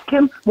to ask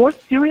him more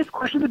serious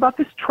questions about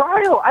this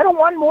trial. I don't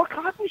want more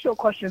Cosby Show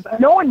questions. I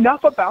know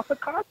enough about the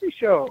Cosby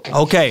Show.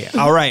 Okay,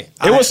 all right.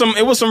 It was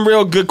some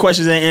real good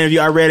questions in the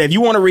interview I read. If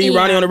you want to read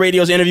Ronnie on the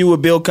Radio's interview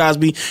with Bill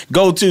Cosby,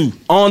 go to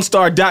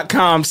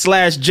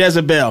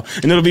OnStar.com/Jezebel,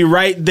 and it'll be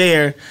right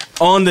there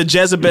on the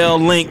Jezebel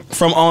link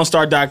from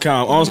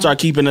OnStar.com. OnStar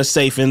keeping us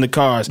safe in the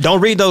cars.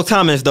 Don't read those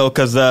comments though,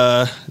 because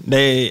a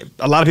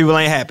lot of people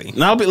ain't happy.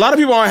 No, a lot of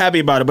people aren't happy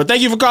about it. But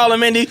thank you for calling,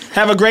 Mindy.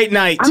 Have a great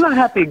night. I'm not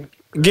happy.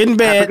 Get in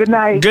bed. Have a good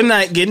night. Good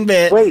night. Get in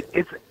bed. Wait,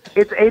 it's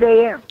 8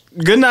 a.m.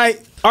 Good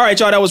night. All right,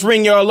 y'all, that was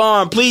Ring Your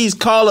Alarm. Please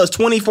call us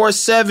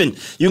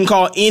 24/7. You can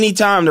call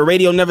anytime. The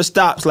radio never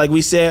stops, like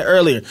we said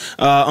earlier.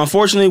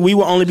 Unfortunately, we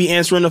will only be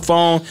answering the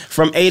phone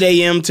from 8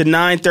 a.m. to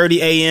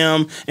 9:30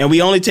 a.m., and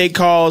we only take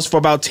calls for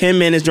about 10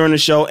 minutes during the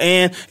show,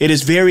 and it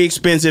is very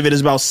expensive. It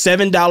is about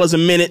 $7 a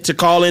minute to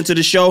call into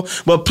the show,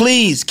 but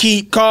please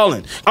keep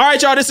calling. All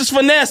right, y'all, this is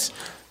Finesse,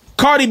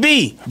 Cardi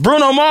B,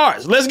 Bruno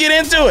Mars. Let's get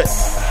into it.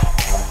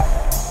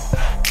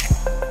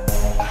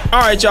 All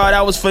right, y'all,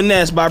 that was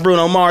Finesse by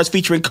Bruno Mars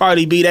featuring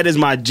Cardi B. That is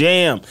my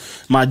jam.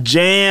 My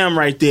jam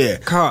right there.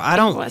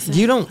 Carl,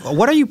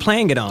 what are you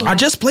playing it on? I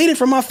just played it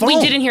from my phone.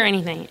 We didn't hear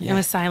anything. It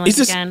was silent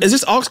again. Is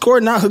this aux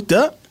cord not hooked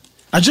up?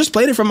 I just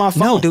played it from my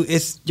phone. No,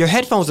 dude, your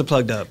headphones are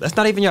plugged up. That's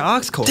not even your aux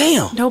cord.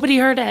 Damn. Nobody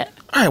heard it.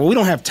 All right, well, we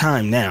don't have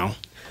time now.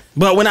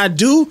 But when I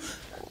do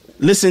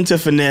listen to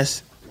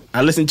Finesse,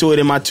 I listen to it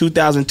in my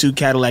 2002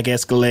 Cadillac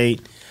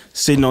Escalade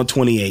sitting on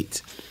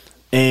 28.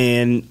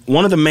 And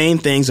one of the main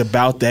things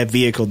about that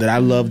vehicle that I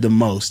love the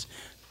most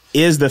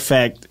is the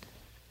fact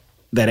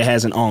that it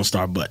has an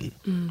OnStar button.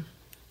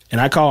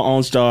 And I call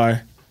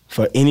OnStar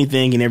for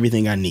anything and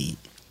everything I need.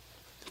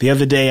 The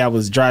other day, I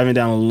was driving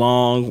down a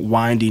long,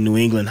 windy New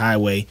England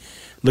highway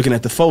looking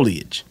at the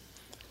foliage.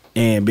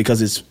 And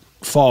because it's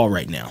fall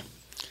right now.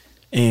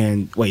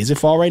 And wait, is it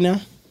fall right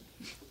now?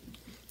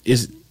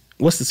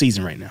 What's the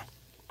season right now?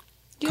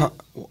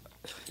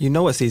 You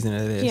know what season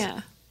it is.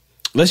 Yeah.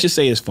 Let's just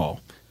say it's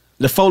fall.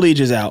 The foliage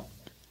is out.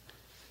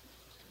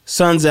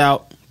 Sun's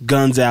out,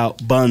 guns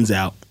out, buns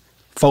out,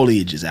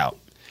 foliage is out.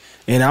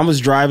 And I was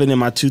driving in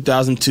my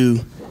 2002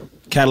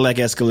 Cadillac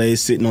Escalade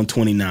sitting on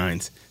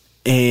 29s.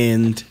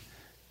 And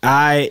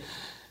all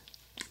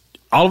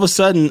of a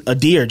sudden, a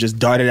deer just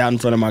darted out in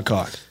front of my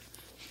car.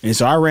 And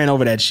so I ran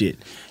over that shit.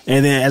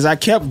 And then as I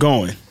kept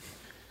going,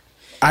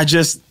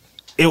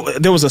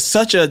 there was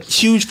such a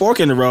huge fork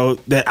in the road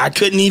that I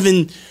couldn't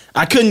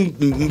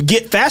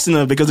get fast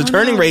enough because the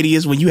turning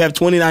radius when you have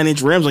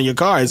 29-inch rims on your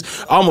car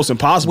is almost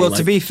impossible. Well,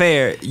 to be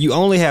fair, you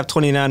only have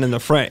 29 in the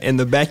front. In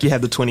the back, you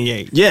have the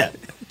 28. Yeah,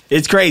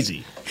 it's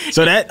crazy.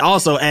 So that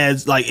also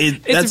adds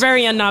it's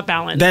very not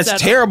balanced.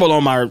 That's terrible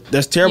on my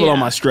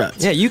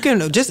struts. Yeah, you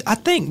can I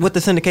think with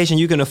the syndication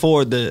you can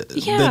afford the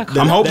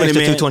I'm hoping it,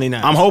 man.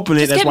 229. I'm hoping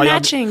it. That's why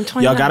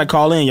y'all got to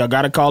call in. Y'all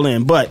got to call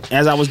in. But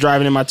as I was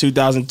driving in my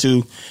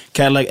 2002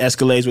 Cadillac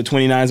Escalades with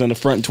 29s on the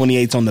front and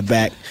 28s on the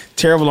back,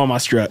 terrible on my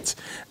struts.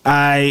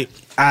 I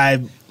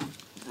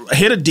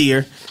hit a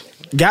deer,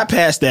 got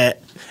past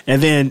that,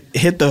 and then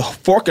hit the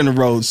fork in the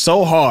road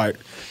so hard.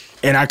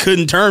 And I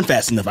couldn't turn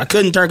fast enough. I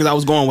couldn't turn because I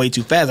was going way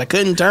too fast. I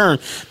couldn't turn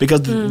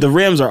because the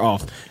rims are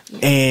off.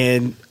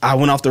 And I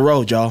went off the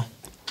road, y'all.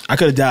 I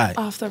could have died.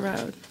 Off the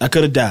road. I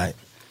could have died.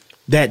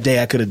 That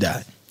day I could have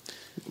died.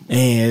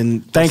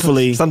 And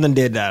thankfully... Something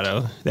did die,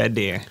 though. That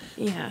deer.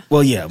 Yeah.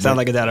 Well, yeah. Sounds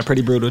like it died a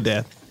pretty brutal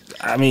death.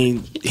 I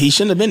mean, he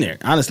shouldn't have been there,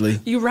 honestly.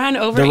 You ran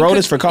over. The road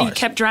is for cars. You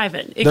kept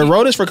driving. The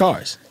road is for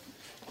cars.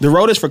 The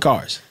road is for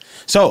cars.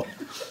 So,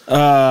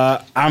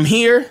 I'm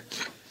here,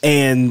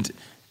 and...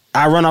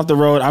 I run off the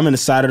road. I'm in the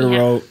side of the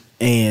road,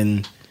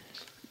 and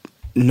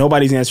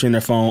nobody's answering their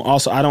phone.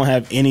 Also, I don't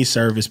have any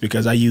service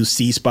because I use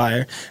C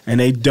Spire, and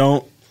they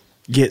don't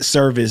get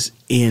service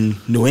in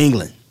New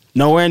England.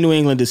 Nowhere in New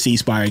England does C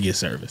Spire get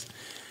service.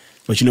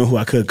 But you know who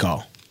I could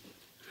call?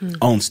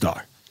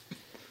 OnStar.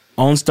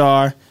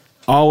 OnStar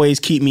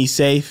always keep me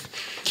safe,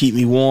 keep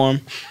me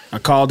warm. I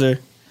called her.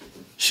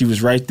 She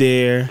was right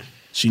there.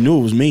 She knew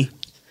it was me.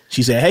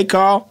 She said, "Hey,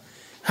 Carl,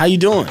 how you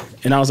doing?"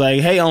 And I was like,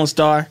 "Hey,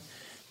 OnStar.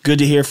 Good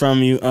to hear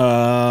from you.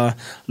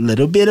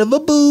 Little bit of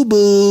a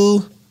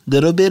boo-boo.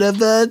 Little bit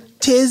of a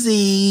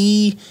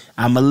tizzy.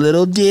 I'm a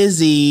little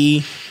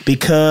dizzy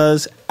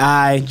because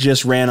I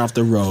just ran off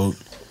the road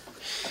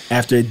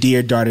after a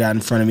deer darted out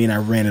in front of me and I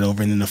ran it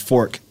over and then the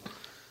fork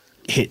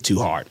hit too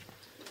hard.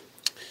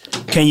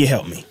 Can you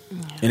help me?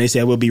 And they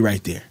said, we'll be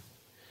right there.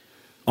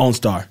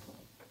 OnStar.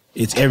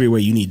 It's everywhere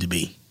you need to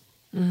be.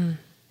 Mm-hmm.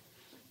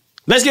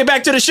 Let's get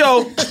back to the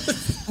show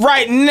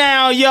right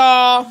now,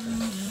 y'all.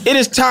 It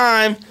is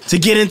time to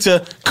get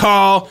into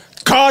Carl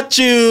Caught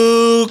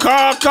You.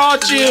 Carl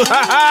caught you.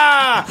 Ha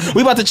ha.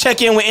 We about to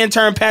check in with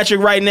intern Patrick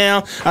right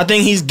now. I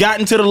think he's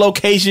gotten to the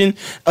location.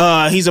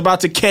 He's about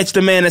to catch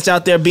the man that's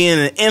out there being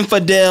an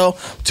infidel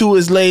to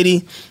his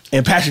lady.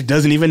 And Patrick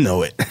doesn't even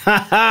know it.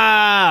 Ha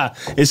ha!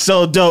 It's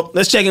so dope.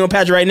 Let's check in with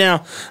Patrick right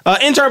now.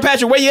 Intern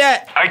Patrick, where you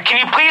at? Can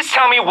you please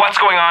tell me what's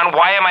going on?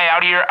 Why am I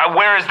out here?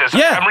 Where is this?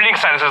 Yeah. I'm reading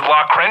signs. This is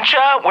La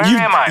Crencha? Where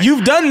am I?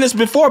 You've done this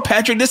before,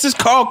 Patrick. This is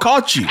Carl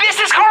Caught You. This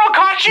is Carl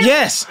Caught You?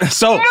 Yes.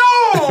 So. No!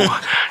 No!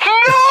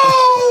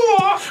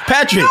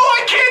 Patrick. No,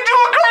 I can't do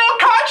a Carl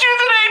Caught You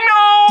today.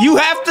 No! You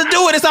have to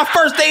do it. It's our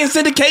first day in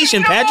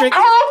syndication, Patrick.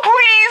 Carl,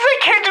 please. I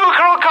can't do a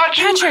Carl Caught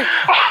You. Patrick.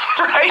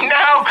 Right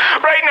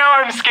now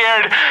I'm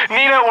scared.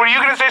 Nina, were you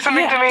going to say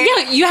something to me?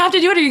 Yeah, you have to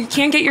do it or you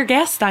can't get your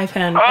gas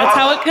stipend. That's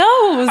how it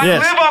goes. I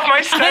live off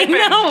my stipend.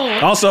 I know.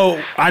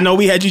 Also, I know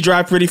we had you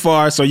drive pretty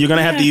far, so you're going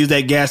to have to use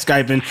that gas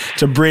stipend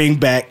to bring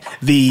back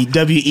the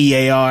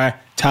WEAR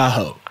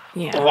Tahoe.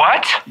 Yeah.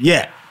 What?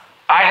 Yeah.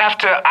 I have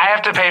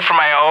to pay for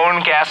my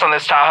own gas on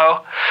this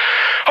Tahoe?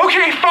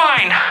 Okay,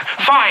 fine.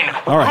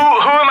 All right.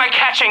 Who am I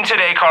catching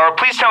today, Carl?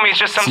 Please tell me it's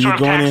just some sort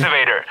of tax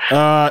evader.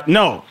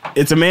 No.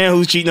 It's a man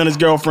who's cheating on his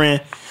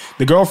girlfriend.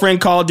 The girlfriend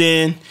called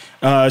in.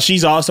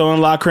 She's also in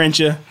La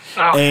Crencha.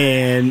 Oh.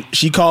 And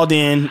she called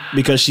in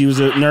because she was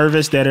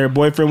nervous that her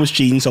boyfriend was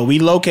cheating. So we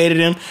located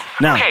him.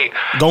 Now,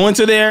 go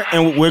into there,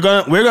 and we're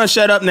gonna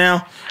shut up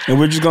now, and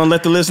we're just gonna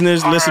let the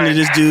listeners listen to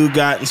this dude.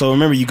 So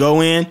remember, you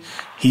go in.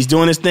 He's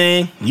doing his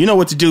thing. You know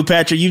what to do,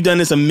 Patrick. You've done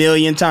this a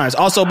million times.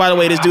 Also, by the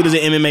way, this dude is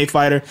an MMA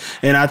fighter,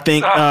 and I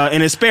think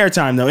in his spare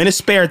time,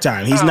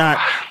 he's not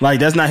like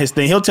that's not his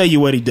thing. He'll tell you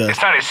what he does.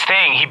 It's not his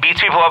thing. He beats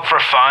people up for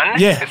fun.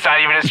 Yeah, it's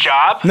not even his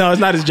job. No, it's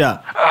not his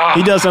job.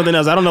 He does something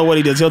else. I don't know what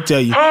he does. He'll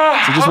tell you.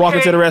 So just walk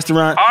into the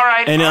restaurant. All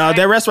right. And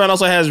that restaurant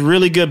also has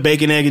really good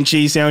bacon, egg, and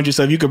cheese sandwiches.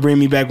 So if you could bring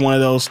me back one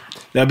of those,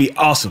 that'd be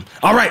awesome.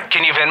 All right.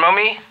 Can you Venmo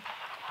me?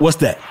 What's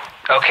that?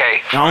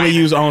 Okay. I only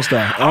use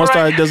OnStar.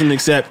 OnStar doesn't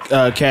accept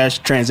cash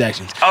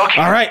transactions. Okay.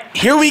 All right,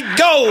 here we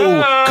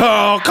go.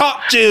 Carl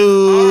Caught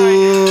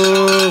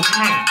You.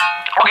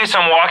 Okay, so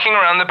I'm walking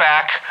around the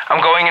back.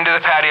 I'm going into the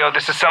patio.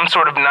 This is some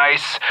sort of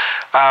nice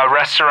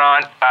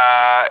restaurant.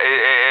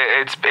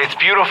 It's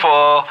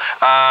beautiful. Do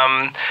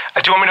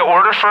you want me to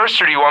order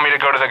first, or do you want me to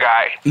go to the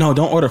guy? No,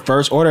 don't order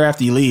first. Order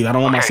after you leave. I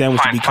don't want my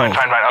sandwich to be cold.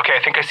 Fine. Okay,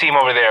 I think I see him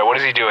over there. What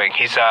is he doing?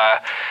 He's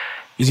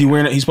He's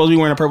supposed to be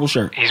wearing a purple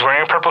shirt. He's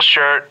wearing a purple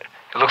shirt.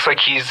 It looks like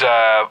he's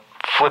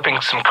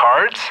flipping some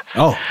cards.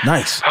 Oh,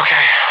 nice.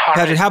 Okay.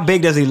 Patrick, how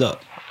big does he look?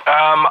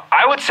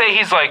 I would say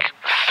he's like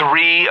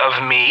 3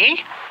 of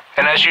me,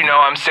 and as you know,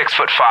 I'm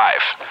 6'5".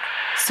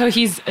 So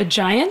he's a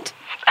giant?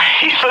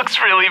 He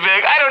looks really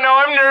big. I don't know.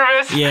 I'm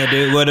nervous. Yeah,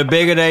 dude. Well, the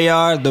bigger they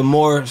are, the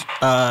more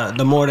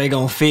they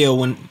gonna feel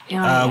when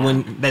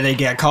they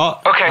get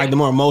caught. Okay. Like the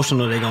more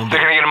emotional they gonna be. They're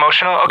gonna get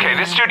emotional. Okay,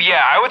 this dude.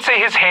 Yeah, I would say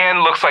his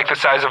hand looks like the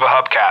size of a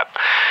hubcap.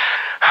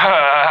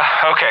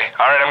 Okay.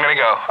 All right. I'm gonna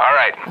go. All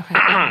right.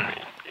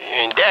 Okay.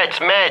 And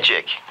that's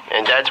magic.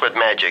 And that's what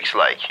magic's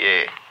like.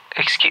 Yeah.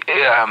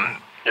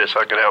 Yes,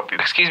 I can help you.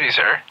 Excuse me,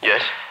 sir.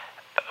 Yes.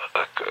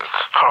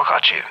 Carl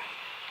caught you.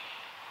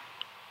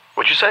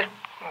 What'd you say?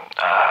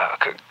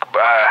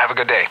 Have a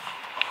good day.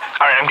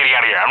 All right, I'm getting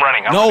out of here. I'm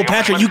running. No,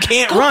 Patrick, you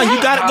can't run.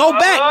 You gotta go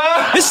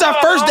back. This is our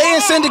first day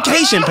in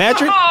syndication,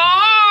 Patrick.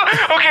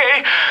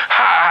 Okay.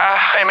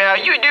 Hey,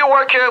 man, you do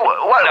work here?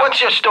 What's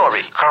your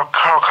story? Carl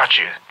caught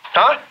you.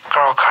 Huh?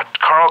 Carl caught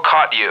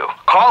you.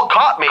 Carl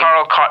caught me?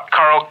 Carl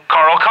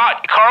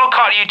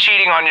caught you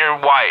cheating on your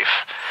wife.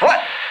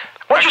 What?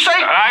 What'd you say?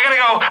 I gotta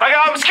go.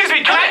 Excuse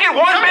me. Can I get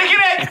one bacon,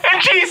 egg, and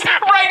cheese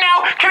right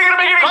now? Can I get a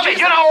bacon, egg, and cheese?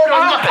 You're not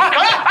ordering nothing.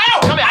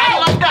 Come here. How you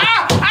like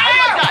that?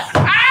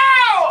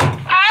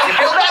 You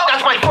feel that?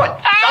 That's my foot.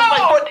 That's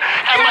my foot.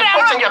 And my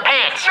foot's in your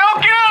pants. No,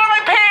 get out of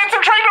my pants. I'm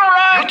trying to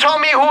run. You tell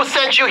me who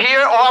sent you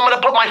here, or I'm gonna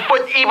put my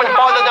foot even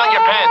farther down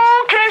your pants.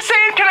 Can I say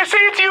it? Can I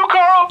say it to you,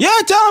 Carl? Yeah,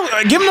 tell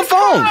him. Give him the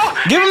phone.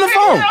 Give him the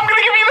phone. I'm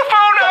gonna give you the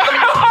phone.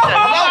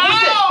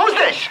 Who's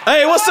this?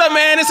 Hey, what's up,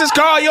 man? This is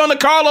Carl. You're on the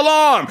Carl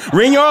alarm.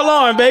 Ring your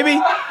alarm, baby.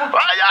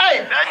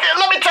 Hey,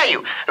 let me tell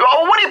you.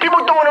 What are you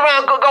people doing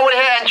around going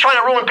here and trying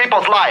to ruin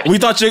people's lives? We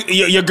thought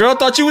your girl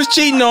thought you was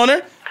cheating on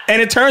her. And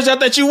it turns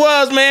out that you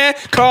was, man.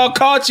 Carl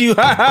caught you.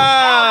 Ha ha.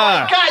 Oh,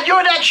 my God,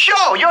 you're that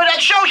show. You're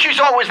that show she's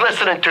always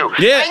listening to.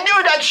 Yeah. I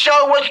knew that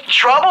show was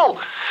trouble.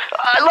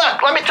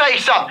 Look, let me tell you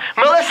something.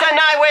 Melissa and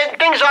I,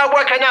 things are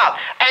working out.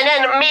 And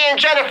then me and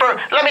Jennifer,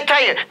 let me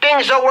tell you,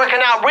 things are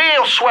working out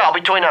real swell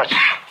between us.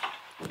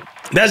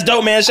 That's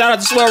dope, man. Shout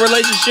out to Swell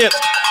Relationships.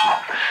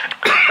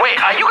 Wait,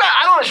 you guys,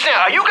 I don't understand.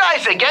 Are you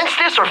guys against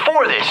this or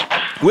for this?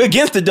 We're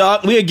against the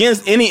dog. We're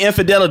against any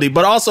infidelity,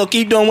 but also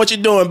keep doing what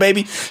you're doing,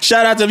 baby.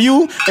 Shout out to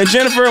you and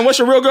Jennifer, and what's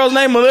your real girl's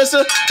name?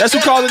 Melissa. That's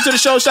who called into the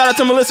show. Shout out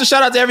to Melissa.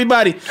 Shout out to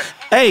everybody.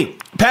 Hey,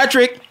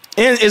 Patrick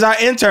is our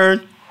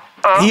intern.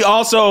 He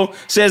also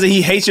says that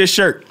he hates your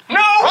shirt. No!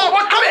 Oh,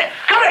 what? Come here!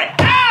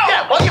 Ow!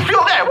 Yeah, well, you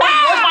feel that.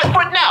 Where's my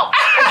foot now?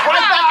 It's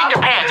right back in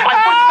your pants. My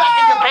foot's back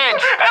in your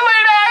pants.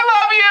 Elena, I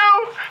love you.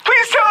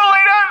 Please tell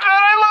Elena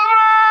that I love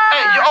her.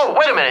 Hey,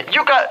 wait a minute.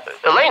 You got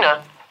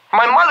Elena?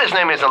 My mother's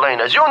name is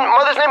Elena. Is your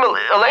mother's name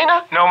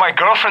Elena? No, my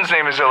girlfriend's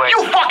name is Elena.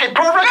 You fucking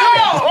pervert!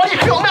 What do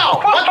you feel now?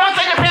 My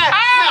foot's in your pants.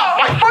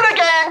 Now, my foot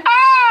again.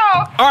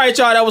 All right,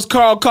 y'all. That was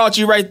Carl Caught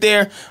You right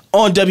there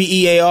on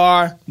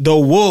WEAR. The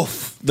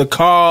Wolf, the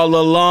Carl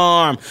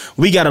Alarm.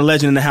 We got a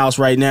legend in the house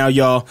right now,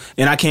 y'all,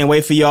 and I can't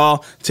wait for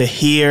y'all to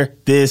hear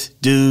this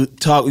dude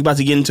talk. We about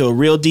to get into a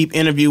real deep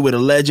interview with a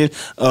legend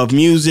of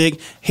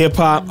music, hip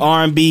hop,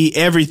 R&B,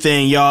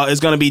 everything, y'all. It's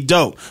gonna be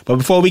dope. But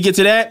before we get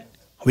to that,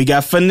 we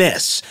got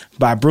Finesse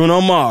by Bruno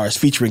Mars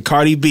featuring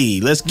Cardi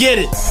B. Let's get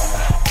it.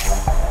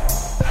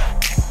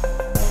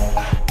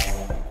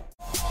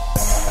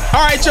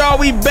 All right, y'all,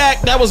 we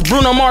back. That was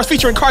Bruno Mars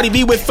featuring Cardi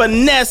B with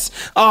Finesse.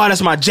 Oh,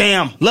 that's my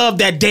jam. Love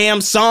that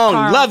damn song.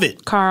 Carl, Love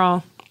it.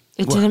 Carl,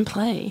 it didn't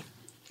play.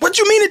 What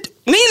you mean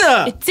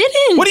Nina? It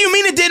didn't. What do you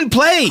mean it didn't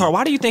play? Carl,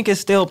 why do you think it's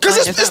still playing?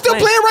 Because it's still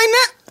playing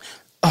right now.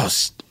 Oh,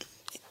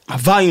 my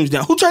volume's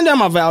down. Who turned down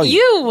my volume?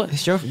 You.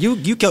 It's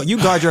you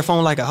guard your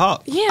phone like a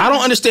hawk. Yeah. I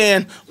don't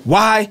understand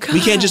why we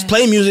can't just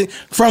play music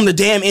from the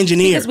damn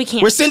engineer. Because we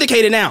can't. We're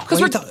syndicated now.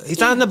 Because it's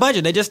not in the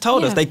budget. They just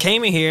told us. They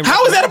came in here.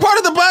 How is that a part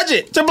of the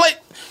budget? To play?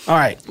 All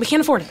right. We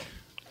can't afford it.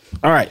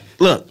 All right.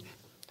 Look.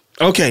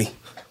 Okay.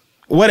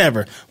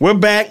 Whatever. We're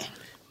back.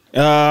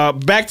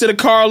 Back to the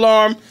car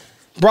alarm.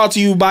 Brought to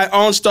you by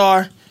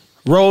OnStar.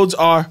 Roads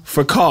are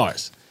for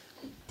cars.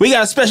 We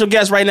got a special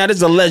guest right now. This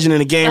is a legend in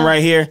the game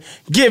right here.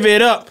 Give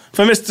it up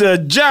for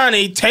Mr.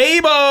 Johnny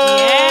Tables.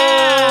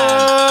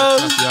 Yeah.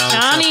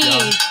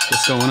 Johnny.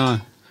 What's going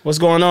on? What's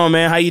going on,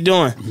 man? How you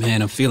doing?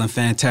 Man, I'm feeling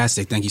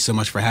fantastic. Thank you so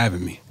much for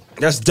having me.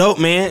 That's dope,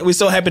 man. We're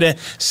so happy to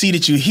see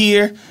that you're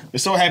here. We're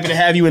so happy to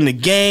have you in the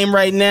game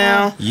right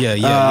now.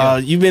 Yeah.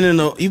 You've been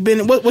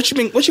what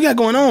you got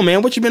going on,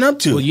 man? What you been up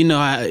to? Well, you know,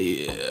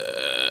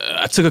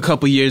 I took a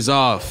couple years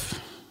off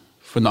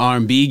from the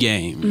R&B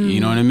game. You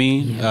know what I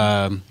mean?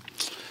 Yeah.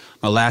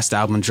 My last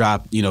album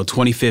dropped,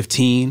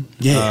 2015.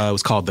 Yeah. It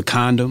was called The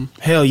Condom.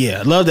 Hell yeah.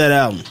 I love that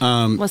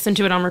album. Listen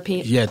to it on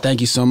repeat. Yeah,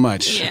 thank you so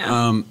much.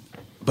 Yeah.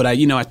 But I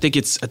think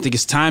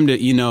it's time to,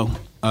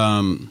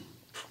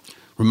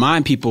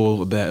 remind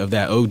people of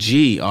that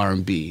OG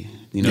R&B,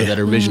 that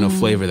original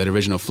flavor, that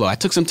original flow. I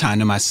took some time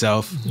to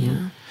myself,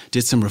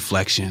 did some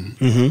reflection.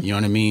 You know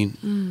what I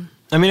mean?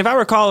 I mean, if I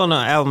recall on the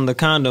album The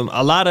Condom,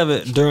 a lot of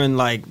it during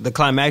like the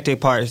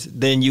climactic parts,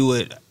 then you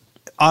would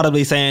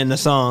audibly say in the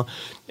song,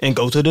 and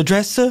go to the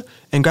dresser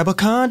and grab a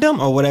condom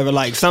or whatever.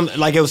 Like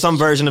it was some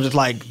version of just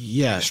like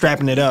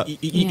strapping it up.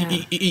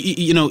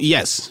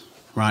 Yes,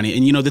 Ronnie.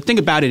 And the thing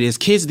about it is,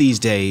 kids these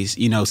days,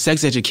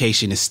 sex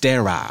education is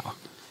sterile.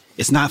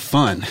 It's not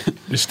fun.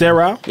 It's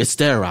sterile? It's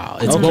sterile.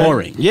 It's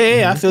boring.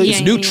 Yeah, I feel you.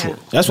 It's neutral.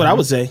 That's what I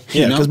would say.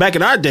 Yeah, because back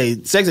in our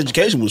day, sex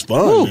education was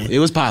fun. Woo, man. it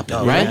was popping,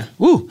 right? Yeah.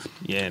 Woo.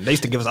 Yeah, they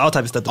used to give us all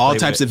types of stuff to all play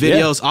types with. of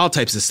videos, all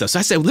types of stuff. So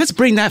I said, let's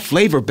bring that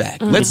flavor back.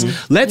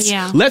 Mm-hmm.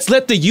 Let's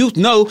let the youth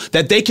know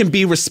that they can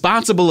be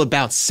responsible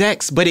about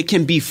sex, but it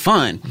can be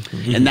fun.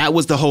 Mm-hmm. And that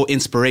was the whole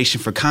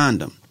inspiration for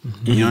Condom.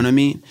 Mm-hmm. You know what I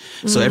mean?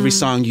 Mm-hmm. So every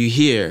song you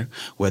hear,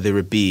 whether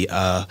it be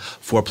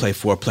foreplay,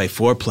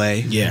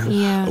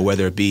 or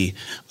whether it be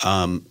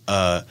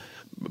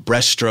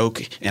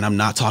breaststroke, and I'm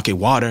not talking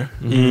water.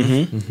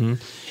 Mm-hmm. Mm-hmm.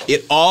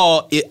 It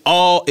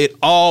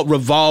all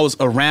revolves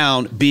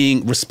around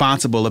being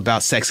responsible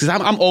about sex.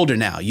 Because I'm older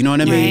now, you know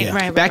what I mean?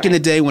 Right, Back in the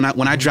day when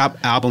I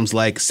dropped albums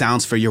like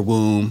Sounds for Your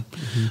Womb,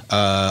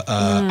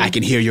 I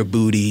Can Hear Your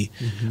Booty,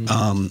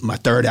 my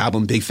third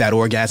album, Big Fat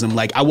Orgasm.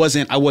 Like I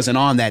wasn't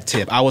on that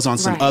tip. I was on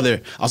some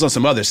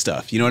other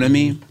stuff. You know what I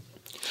mean?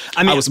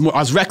 I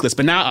was reckless,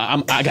 but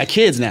now I got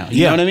kids now.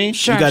 You know what I mean?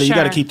 Sure, you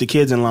got to keep the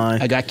kids in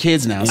line. I got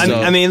kids now. So.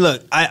 I mean,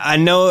 look, I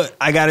know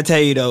I got to tell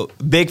you though,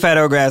 Big Fat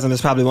Orgasm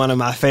is probably one of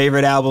my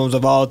favorite albums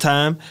of all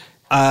time.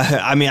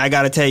 I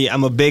got to tell you,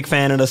 I'm a big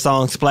fan of the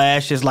song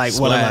Splash. It's like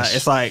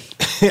it's like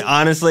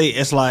honestly,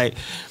 it's like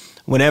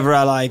whenever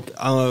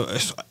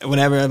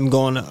whenever I'm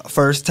going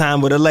first time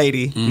with a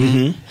lady,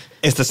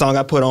 it's the song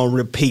I put on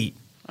repeat.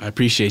 I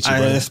appreciate you,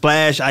 brother.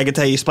 Splash, I can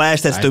tell you,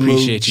 Splash, that's the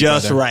move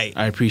just brother. right.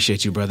 I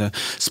appreciate you, brother.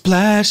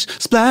 Splash,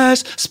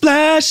 splash,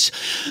 splash.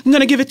 I'm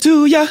gonna give it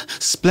to ya.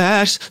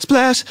 Splash,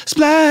 splash,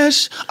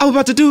 splash. I'm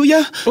about to do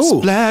ya. Ooh.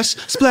 Splash,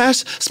 splash,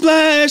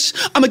 splash.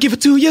 I'm gonna give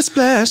it to ya.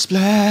 Splash,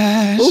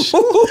 splash. Yeah,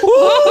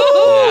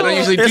 I don't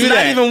usually do that. It's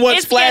not even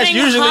what splash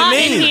usually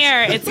means. In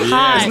here. It's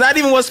hot. It's not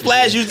even what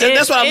splash usually.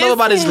 That's what I love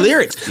about his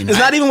lyrics. It's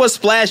not even what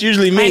splash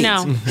usually means.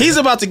 I know. He's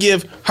about to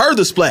give her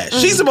the splash.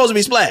 She's supposed to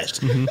be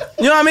splashed. You know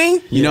what I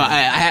mean? You know, I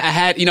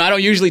had, you know, I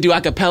don't usually do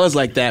acapellas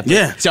like that. But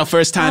it's our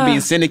first time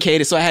being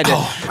syndicated, so I had to,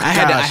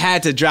 I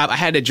had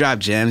to drop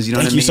gems. You know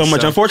what I mean? Thank you so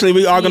much. Unfortunately,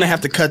 we are going to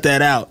have to cut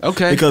that out.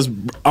 Okay. Because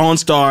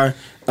OnStar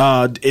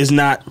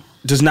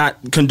does not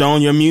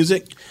condone your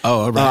music.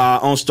 Oh, all right.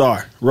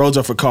 OnStar, roads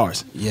are for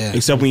cars. Yeah.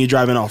 Except when you're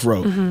driving off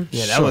road.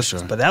 Yeah, that was.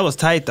 But that was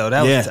tight though.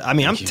 That was. I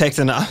mean, I'm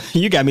texting.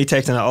 You got me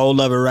texting an old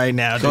lover right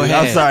now. Dude. Go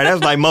ahead. I'm sorry. That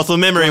was like muscle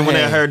memory when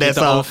I heard that Get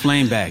the song. old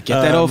flame back. Get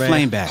that old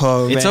flame back.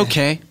 Oh, It's man.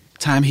 okay.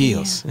 Time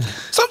heals.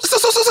 So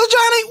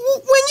Johnny,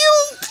 when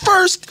you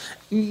first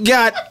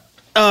got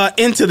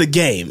into the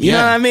game, you know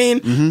what I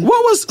mean?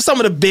 What was some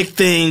of the big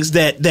things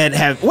that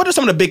have? What are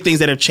some of the big things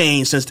that have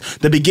changed since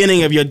the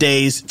beginning of your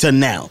days to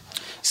now?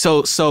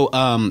 So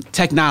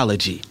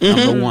technology,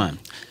 number one.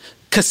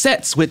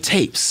 Cassettes with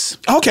tapes.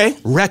 Okay.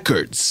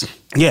 Records.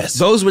 Yes.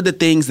 Those were the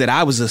things that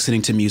I was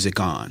listening to music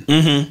on.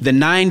 The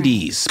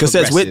 90s.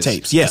 Cassettes with progressives.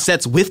 tapes, yeah.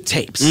 Cassettes with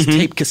tapes.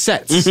 Tape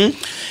cassettes.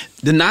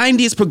 The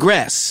 90s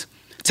progress.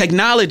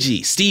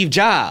 Technology, Steve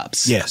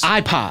Jobs,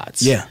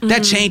 iPods. Yeah.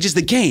 That changes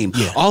the game.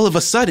 Yeah. All of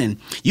a sudden,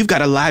 you've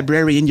got a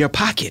library in your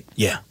pocket.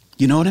 Yeah.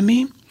 You know what I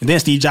mean? And then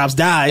Steve Jobs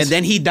dies. And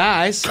then he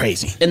dies.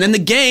 Crazy. And then the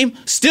game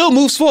still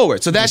moves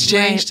forward. So that's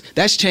changed. Right.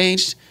 That's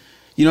changed.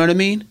 You know what I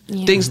mean?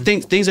 Yeah.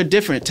 Things are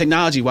different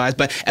technology-wise.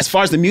 But as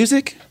far as the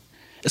music,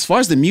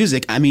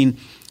 I mean,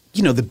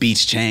 you know, the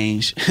beats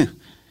change.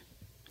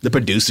 The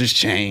producers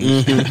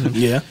change.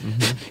 Yeah.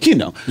 You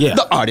know, Yeah.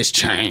 the artists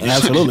change.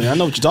 Absolutely. I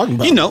know what you're talking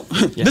about. You know,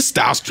 the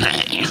styles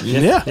change.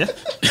 Yeah.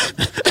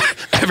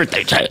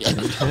 Everything changes.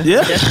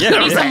 Yeah.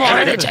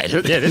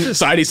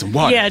 So I need some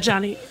water. Yeah,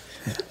 Johnny.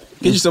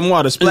 Get you some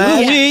water.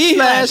 Splash. Yeah.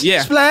 Splash.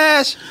 Yeah.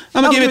 Splash.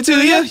 I'm gonna give it to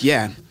you.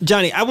 Yeah.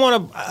 Johnny, I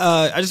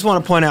just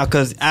want to point out,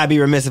 because I'd be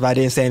remiss if I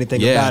didn't say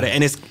anything about it,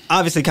 and it's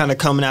obviously kind of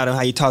coming out of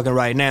how you're talking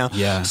right now.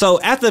 Yeah.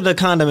 So after the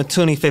condom in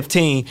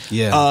 2015,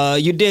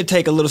 you did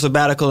take a little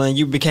sabbatical and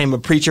you became a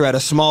preacher at a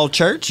small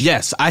church.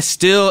 Yes, I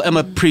still am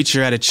a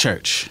preacher at a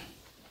church.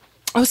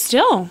 Oh,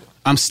 still.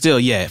 I'm still,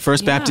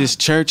 First Baptist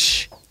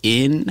Church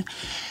in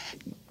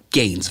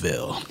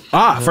Gainesville.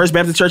 First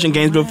Baptist Church in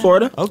Gainesville,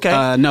 Florida?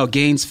 Okay. No,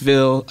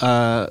 Gainesville,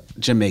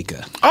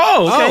 Jamaica.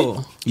 Oh, okay.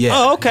 Oh. Yeah.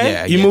 Oh, okay.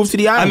 Yeah, You yeah. moved to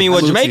the island. I mean,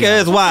 well, moved to Jamaica the is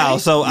island.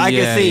 wild, so I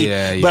Yeah, can see.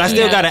 yeah, But I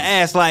still yeah. got to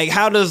ask, like,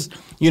 how does,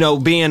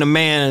 being a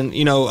man,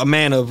 a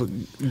man of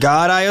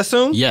God, I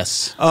assume?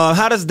 Yes.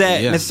 How does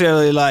that Yeah.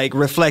 necessarily, like,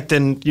 reflect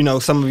in,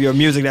 some of your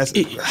music that's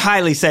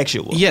highly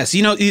sexual? Yes,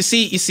 you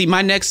see,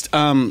 my next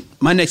album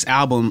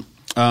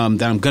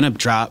that I'm gonna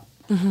drop,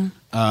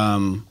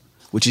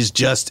 which is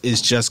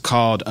just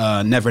called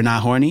Never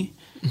Not Horny,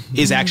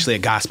 is actually a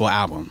gospel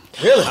album.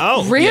 Really?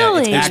 Oh,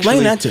 Really? Yeah, it's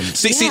Explain that to me.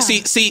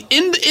 See,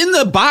 in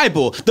the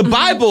Bible,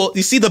 Bible,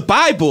 you see, the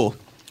Bible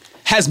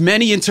has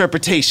many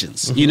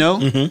interpretations, you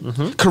know?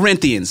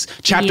 Corinthians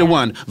chapter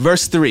 1,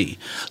 verse 3.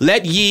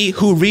 Let ye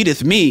who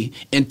readeth me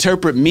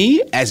interpret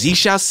me as ye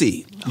shall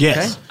see.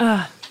 Yes.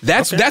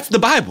 That's the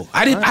Bible.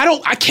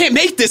 I can't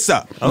make this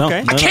up.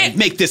 Okay. I can't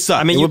make this up.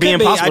 I mean, It you would be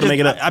could impossible to I make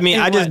it up. I mean,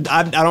 I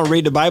don't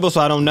read the Bible,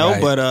 so I don't know,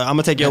 Right. but I'm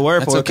gonna take your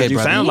word That's for it because okay, you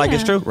brother. sound like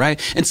it's true. Right?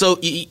 And so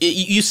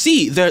you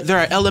see there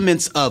are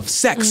elements of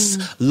sex,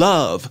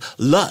 love,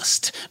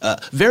 lust,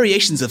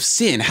 variations of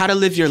sin, how to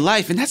live your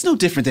life, and that's no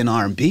different than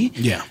R&B.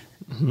 Yeah.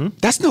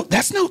 That's no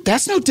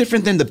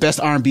different than the best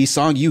R&B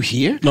song you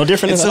hear. No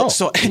different And at all.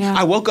 So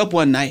I woke up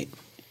one night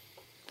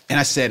and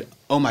I said,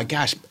 "Oh my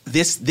gosh,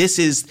 this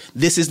is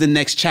the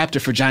next chapter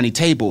for Johnny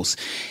Tables.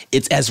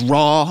 It's as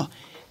raw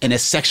and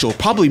as sexual,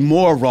 probably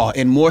more raw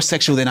and more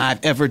sexual than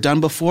I've ever done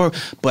before,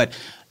 but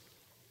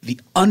the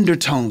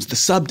undertones, the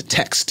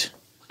subtext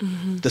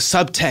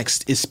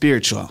is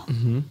spiritual."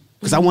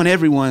 Because I want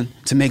everyone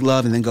to make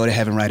love and then go to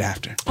heaven right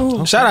after.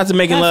 Shout out to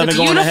making love and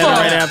going to heaven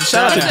right after.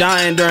 Shout out to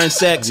dying during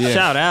sex.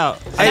 Shout out.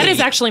 That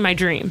is actually my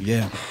dream.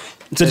 Yeah.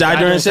 To die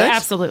during sex?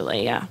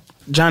 Absolutely, yeah.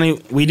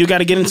 Johnny, we do got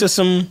to get into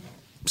some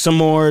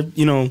more,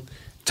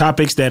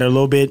 topics that are a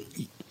little bit,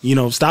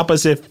 stop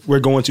us if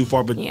we're going too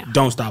far, but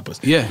don't stop us.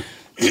 Yeah.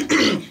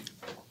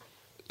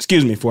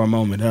 Excuse me for a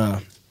moment.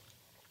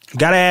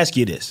 Got to ask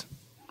you this.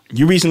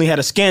 You recently had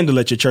a scandal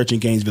at your church in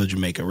Gainesville,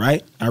 Jamaica,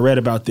 right? I read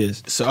about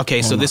this. So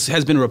this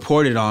has been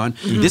reported on.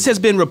 This has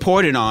been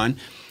reported on,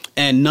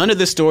 and none of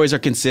the stories are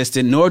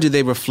consistent, nor do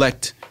they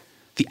reflect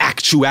the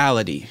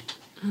actuality,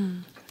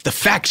 the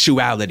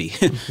factuality.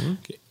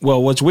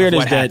 Well, what's weird Of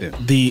is what that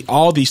happened.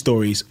 all these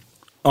stories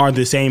are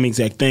the same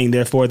exact thing.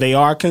 Therefore, they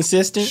are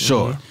consistent.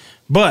 Sure.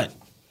 But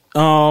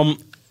I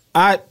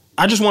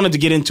just wanted to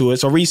get into it.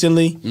 So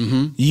recently,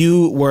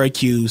 you were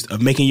accused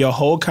of making your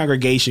whole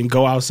congregation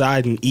go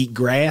outside and eat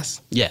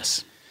grass.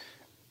 Yes.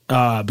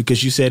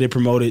 Because you said it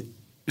promoted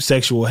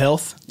sexual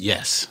health.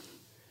 Yes.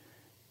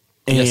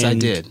 And Yes, I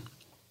did.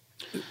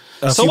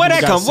 So where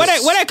that come? Where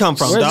that come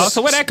from, Where's dog? the-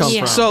 So where that come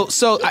Yeah. from?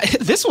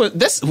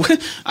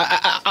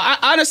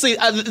 Honestly,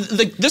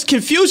 this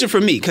confusion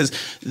for me, because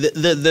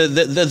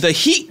the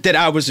heat that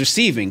I was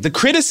receiving, the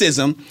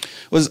criticism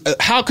was,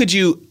 how could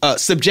you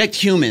subject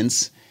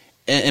humans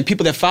and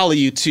people that follow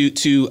you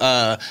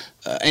to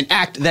an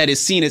act that is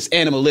seen as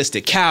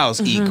animalistic.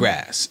 Cows eat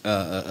grass.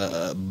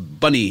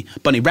 Bunny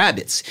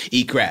rabbits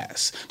eat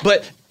grass.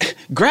 But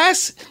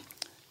grass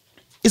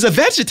is a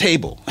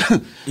vegetable.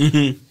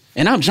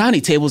 And I'm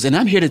Johnny Tables, and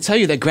I'm here to tell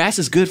you that grass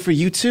is good for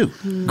you too.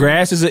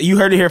 Grass is you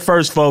heard it here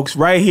first, folks.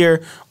 Right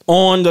here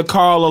on the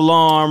Carl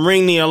alarm.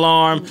 Ring the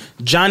alarm.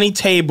 Johnny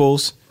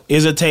Tables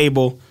is a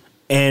table,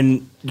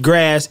 and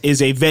grass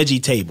is a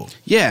veggie table.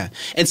 Yeah,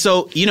 and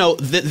so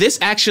this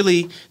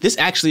actually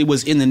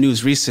was in the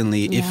news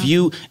recently.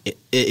 Yeah.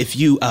 If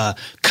you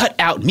cut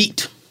out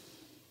meat,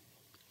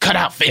 cut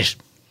out fish,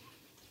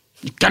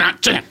 cut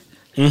out chicken,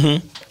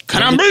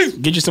 cut out beef.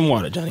 Get you some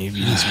water, Johnny. If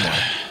you need some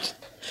water.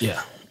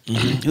 Yeah.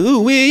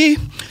 Ooh wee.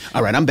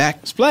 All right, I'm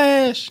back.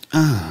 Splash.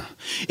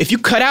 If you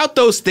cut out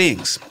those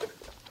things.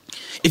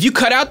 You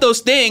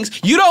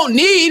don't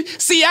need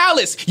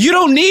Cialis. You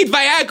don't need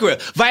Viagra.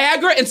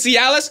 Viagra and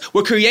Cialis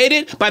were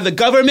created by the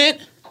government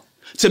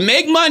to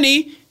make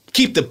money,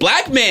 keep the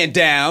black man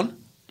down.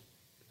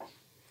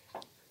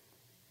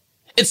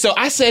 And so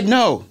I said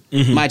no,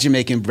 my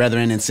Jamaican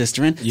brethren and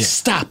sisterin. Yeah.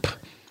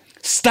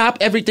 Stop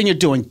everything you're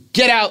doing.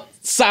 Get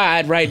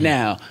outside right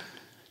now.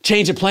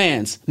 Change your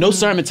plans. No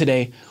sermon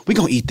today. We're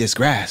going to eat this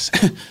grass.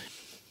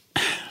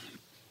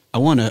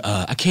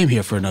 I came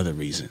here for another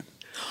reason.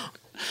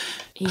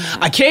 Yeah.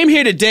 I came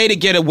here today to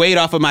get a weight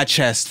off of my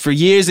chest. For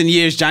years and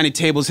years, Johnny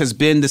Tables has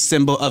been the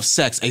symbol of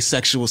sex,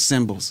 asexual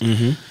symbols.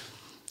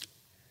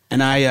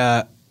 And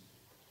I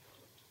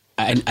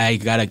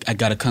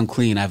gotta come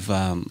clean.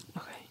 I'm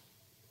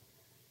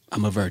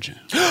a virgin.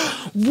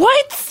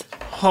 What?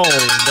 Hold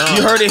on.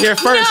 You heard it here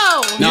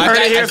first. No, you heard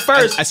it here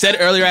first. I said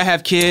earlier I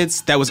have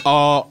kids. That was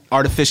all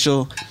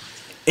artificial.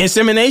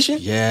 Insemination?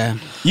 Yeah.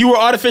 You were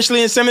artificially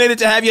inseminated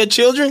to have your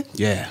children?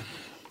 Yeah.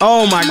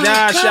 Oh my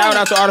God. Shout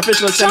out to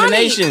artificial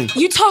insemination.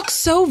 Johnny, you talk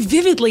so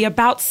vividly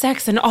about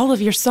sex in all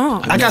of your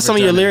songs. I got some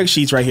of your lyric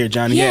sheets right here,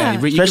 Johnny. Yeah.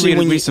 Especially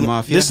when you read some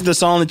off. Yeah. This is the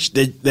song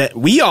that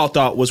we all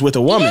thought was with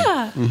a woman.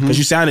 Yeah. Because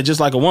you sounded just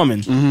like a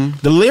woman.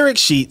 The lyric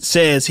sheet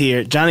says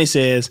here, Johnny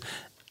says,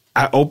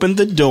 I opened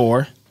the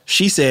door.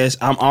 She says,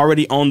 I'm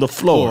already on the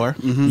floor.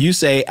 You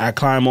say, I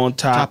climb on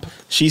top.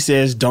 She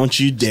says, don't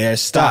you dare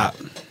stop.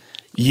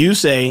 You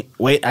say,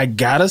 wait, I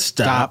gotta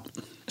stop.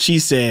 She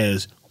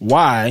says,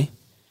 why?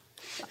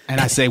 And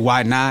I say,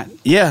 why not?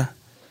 Yeah.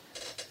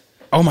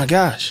 Oh my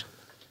gosh.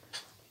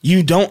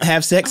 You don't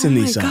have sex in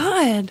these songs. Oh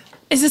my God.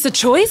 Is this a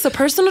choice, a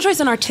personal choice,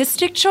 an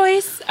artistic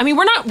choice? I mean,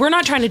 we're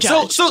not trying to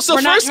judge. So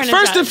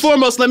first and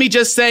foremost, let me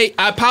just say,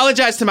 I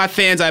apologize to my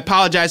fans. I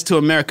apologize to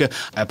America.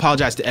 I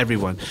apologize to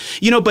everyone.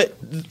 But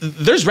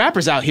there's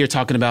rappers out here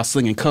talking about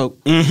slinging coke.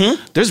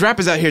 There's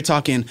rappers out here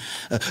talking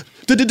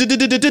bang,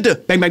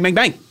 bang, bang,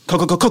 bang.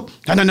 Coke.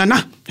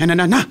 Na.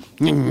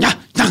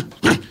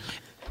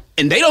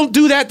 And they don't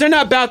do that. They're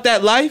not about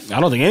that life.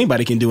 I don't think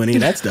anybody can do any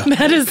of that stuff.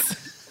 That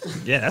is...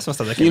 Yeah, that's what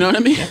stuff. You know what I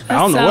mean? I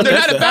don't know what they're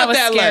not about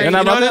that life. They're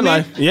not about that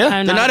life.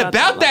 Yeah, they're not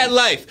about that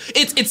life.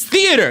 It's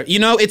theater.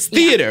 It's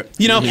theater.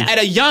 At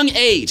a young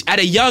age,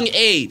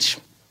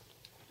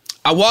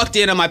 I walked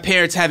in on my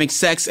parents having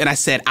sex, and I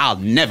said, "I'll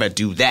never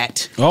do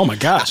that." Oh my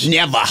gosh!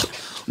 Never.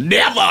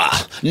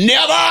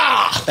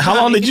 How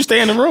long did you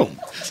stay in the room?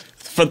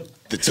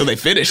 Until they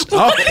finished.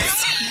 Oh.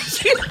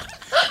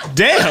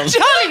 Damn,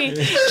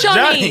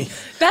 Johnny.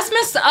 That's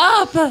messed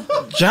up.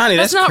 Johnny,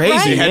 that's not crazy.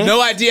 Right. I had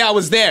no idea I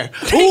was there.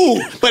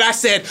 Ooh, but I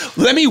said,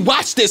 let me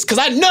watch this because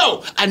I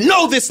know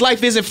this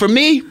life isn't for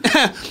me.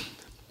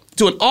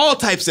 Doing all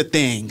types of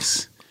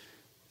things.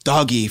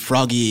 Doggy,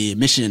 froggy,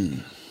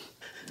 mission.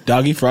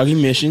 Doggy, froggy,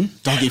 mission.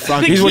 Doggy,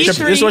 froggy. This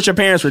is what your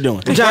parents were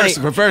doing.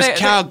 Reverse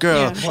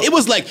cowgirl. Yeah. It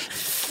was like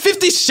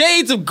 50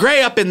 Shades of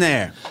Grey up in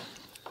there.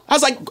 I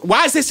was like,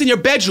 why is this in your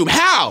bedroom?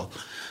 How?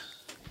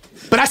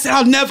 But I said,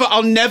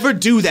 I'll never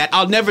do that.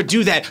 I'll never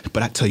do that.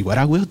 But I tell you what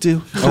I will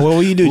do. Oh, what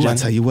will you do, John? I'll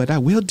tell you what I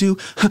will do.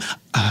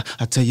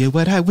 I'll tell you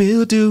what I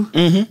will do.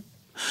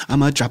 I'm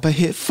going to drop a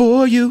hit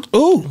for you.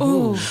 Ooh.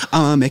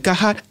 I'm going to make a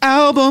hot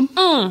album.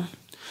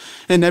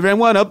 And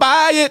everyone will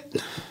buy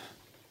it.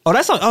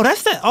 That's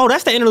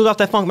the interlude off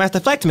that Funk Master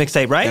Flex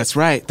mixtape, right? That's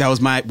right. That was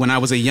when I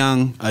was a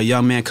young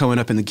man coming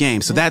up in the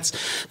game. So that's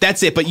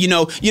it. But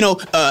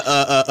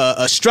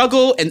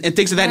struggle and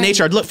things of that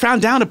nature are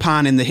frowned down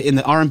upon in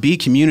the R&B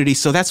community.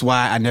 So that's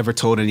why I never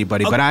told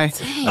anybody. But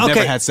I've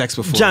never had sex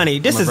before. Johnny,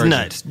 this is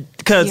nuts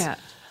because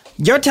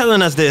you're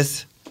telling us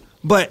this,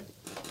 but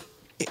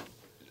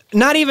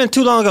not even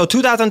too long ago,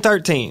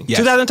 2013. Yes.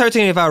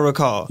 2013, if I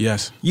recall.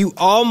 Yes. You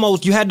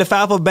had to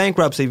file for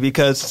bankruptcy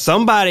because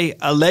somebody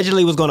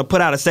allegedly was going to put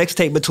out a sex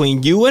tape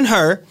between you and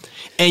her,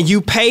 and you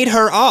paid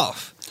her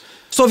off.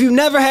 So if you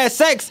never had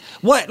sex,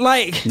 what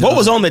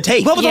was on the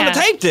tape? What was on the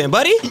tape then,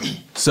 buddy?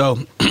 So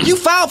you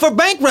filed for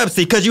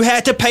bankruptcy because you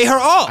had to pay her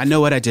off. I know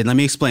what I did. Let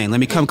me explain.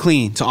 Let me come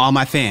clean to all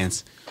my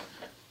fans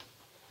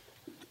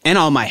and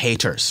all my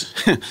haters.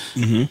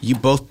 You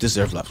both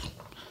deserve love.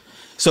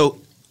 So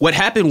what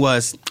happened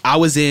was I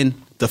was in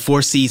the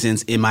Four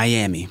Seasons in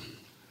Miami,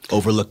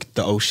 overlooked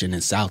the ocean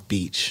in South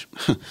Beach.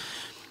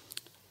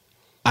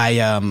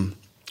 I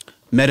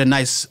met a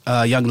nice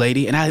young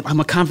lady, and I'm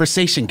a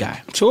conversation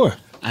guy. Sure.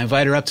 I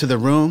invite her up to the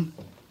room,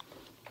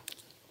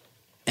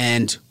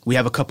 and we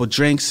have a couple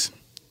drinks,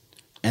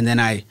 and then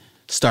I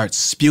start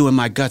spewing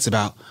my guts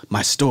about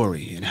my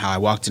story and how I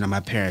walked in on my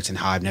parents and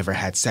how I've never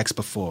had sex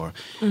before,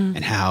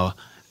 and how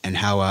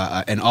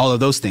and all of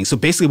those things. So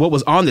basically, what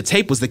was on the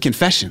tape was the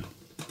confession.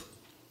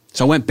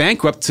 So I went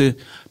bankrupt to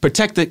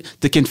protect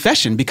the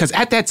confession, because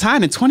at that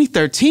time in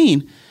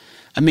 2013,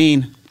 I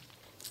mean,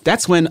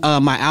 that's when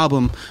my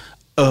album,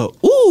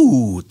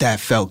 Ooh, That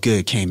Felt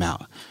Good came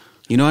out.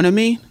 You know what I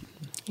mean?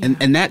 Yeah.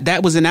 And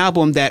that was an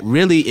album that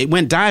really, it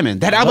went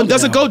diamond. That album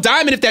doesn't go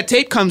diamond if that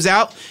tape comes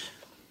out.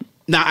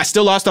 Now, I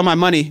still lost all my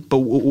money, but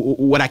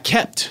what I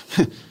kept,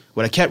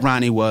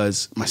 Ronnie,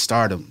 was my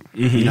stardom.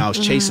 Mm-hmm. You know, I was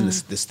chasing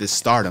this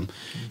stardom.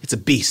 It's a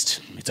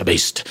beast. It's a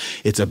beast.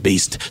 It's a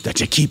beast that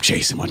you keep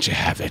chasing once you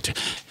have it.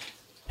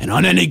 And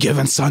on any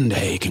given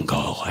Sunday, it can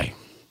go away.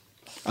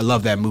 I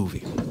love that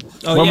movie.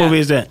 Oh, what movie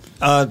is that?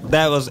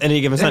 That was Any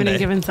Given Sunday. Any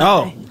Given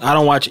Sunday. Oh, I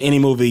don't watch any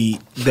movie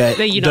that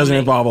doesn't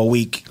involve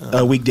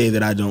a weekday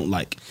that I don't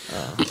like.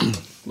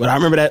 But I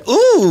remember that.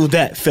 Ooh,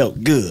 that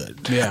felt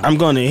good. Yeah. I'm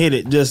going to hit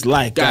it just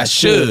like I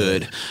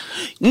should.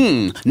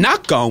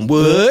 Knock on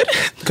wood.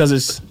 Because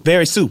it's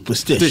very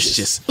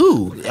superstitious.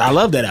 Ooh, I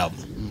love that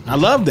album. I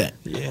love that.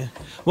 Yeah.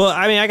 Well,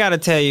 I mean, I got to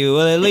tell you,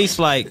 at least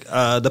like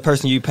the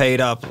person you paid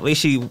up, at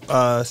least she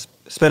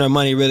spent her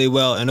money really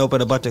well and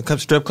opened a bunch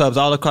of strip clubs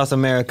all across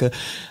America.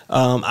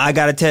 I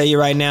got to tell you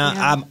right now,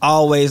 I'm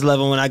always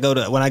loving when I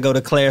go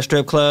to Claire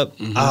Strip Club.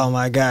 Mm-hmm. Oh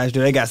my gosh,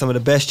 dude, they got some of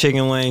the best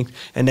chicken wings,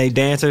 and they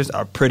dancers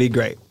are pretty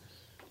great.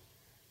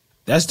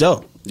 That's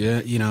dope.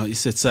 Yeah, you know,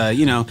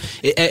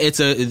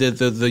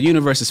 the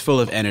universe is full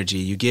of energy.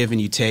 You give and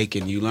you take,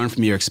 and you learn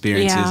from your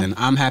experiences. Yeah. And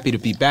I'm happy to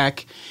be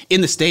back in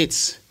the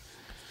States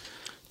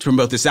to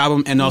promote this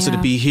album, and also to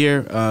be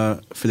here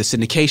for the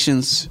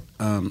syndications.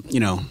 You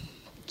know.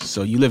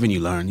 So you live and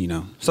you learn, you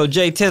know. So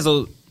Jay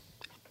Tizzle,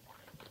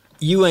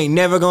 you ain't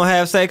never gonna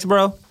have sex,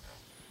 bro?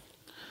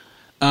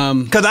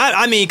 Cause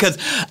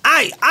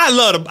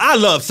I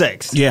love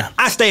sex. Yeah,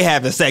 I stay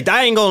having sex.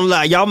 I ain't gonna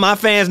lie, y'all. My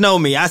fans know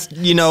me.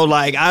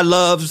 I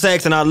love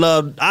sex and I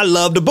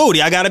love the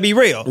booty. I gotta be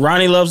real.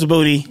 Ronnie loves the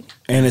booty,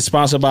 and it's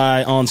sponsored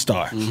by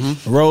OnStar.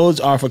 Mm-hmm. Roads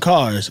are for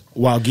cars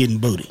while getting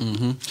booty.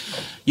 Mm-hmm.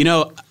 You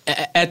know,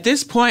 at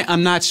this point,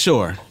 I'm not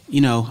sure.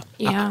 You know,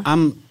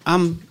 I'm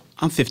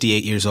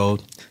 58 years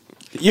old.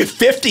 You're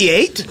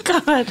 58?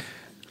 God.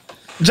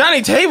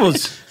 Johnny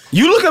Tables,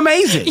 you look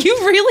amazing. You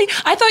really?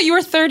 I thought you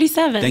were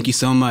 37. Thank you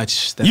so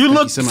much. You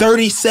look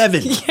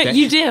 37. Yeah,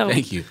 you do.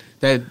 Thank you.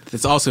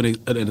 That's also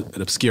an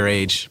obscure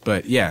age,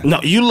 but yeah.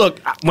 No, you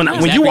look, when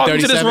you walked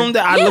into this room,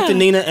 I looked at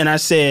Nina and I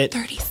said,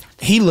 37.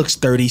 He looks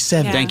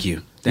 37. Yeah. Thank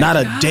you. Not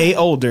a day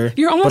older,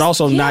 but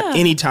also not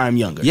any time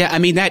younger. Yeah, I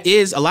mean, a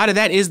lot of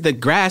that is the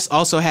grass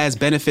also has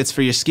benefits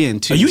for your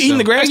skin, too. Are you eating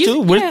the grass, too,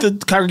 with the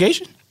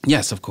congregation?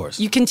 Yes, of course.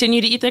 You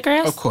continue to eat the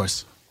grass? Of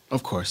course.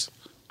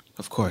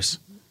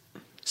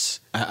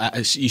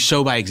 You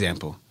show by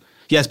example.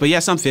 Yes, but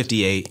yes, I'm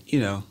 58,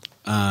 you know.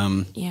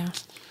 Yeah.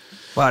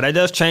 Wow, that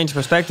does change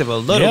perspective a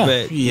little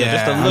bit. Yeah.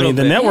 Just a little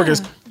bit. The network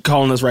is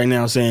calling us right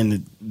now saying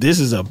that this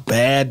is a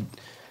bad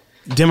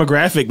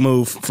demographic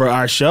move for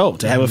our show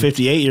to have a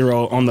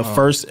 58-year-old on the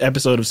first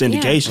episode of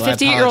syndication.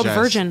 58-year-old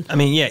virgin. I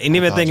mean, and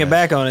even thinking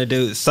back on it,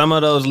 dude, some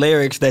of those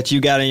lyrics that you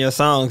got in your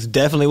songs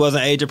definitely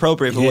wasn't age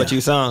appropriate for what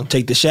you sung.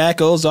 Take the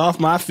shackles off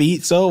my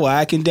feet so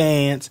I can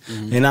dance,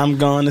 and I'm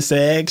gonna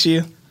sex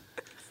you.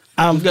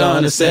 I'm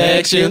gonna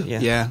sex you.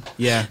 Yeah.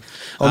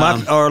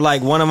 Or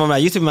like one of them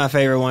that used to be my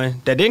favorite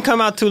one that didn't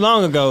come out too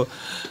long ago.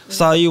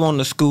 Saw you on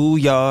the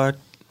schoolyard.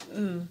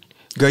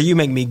 Girl, you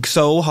make me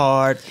so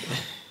hard.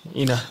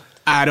 You know.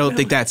 I don't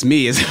think that's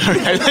me. Is that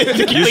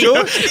right? You sure?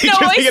 No, I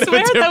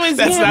swear that was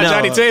That's not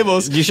Johnny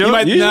Tables. You sure?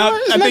 I think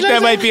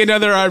that might be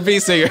another R&B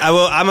singer.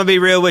 I'm gonna be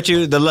real with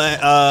you.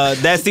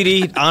 That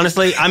CD,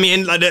 honestly, I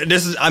mean,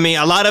 this is. I mean,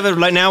 a lot of it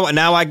right now.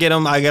 Now I get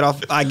them. I get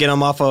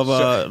them off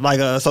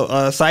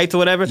of sites or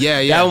whatever.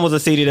 Yeah. That one was a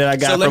CD that I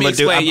got from a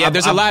dude.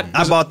 There's a lot.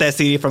 I bought that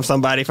CD from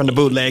somebody from the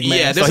bootleg man.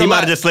 Yeah, so he might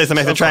have just slid some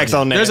extra tracks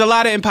on there. There's a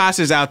lot of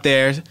imposters out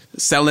there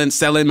selling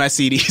my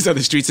CDs on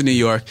the streets of New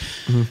York.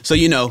 Mm-hmm. So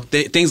you know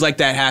things like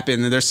that happen.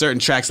 And there's certain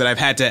tracks that I've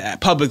had to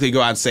publicly go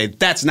out and say,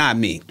 that's not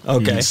me.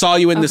 Okay. Saw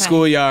you in the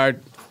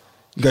schoolyard.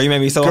 Girl, you made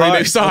me so hard.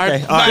 Okay.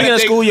 Speaking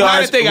of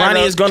schoolyards,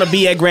 Ronnie is going to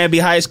be at Granby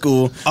High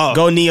School.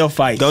 Go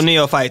Neophytes. Go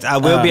Neophytes. I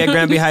will be at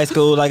Granby High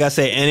School. Like I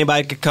said,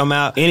 anybody could come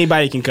out.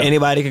 Anybody can come.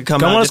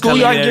 Come on out the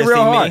schoolyard and get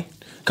real hard.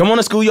 Come on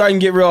the schoolyard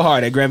and get real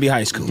hard at Granby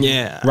High School.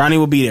 Yeah. Ronnie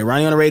will be there.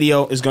 Ronnie on the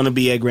radio is going to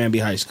be at Granby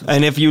High School.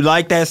 And if you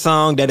like that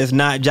song that is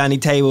not Johnny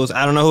Tables,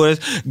 I don't know who it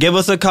is, give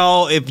us a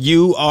call if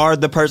you are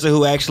the person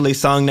who actually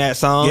sung that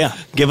song. Yeah.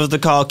 Give us the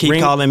call. Keep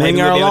calling. Maybe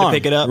we'll be able to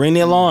pick it up. Ring the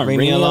alarm. Ring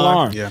the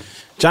alarm. Yeah.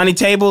 Johnny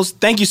Tables,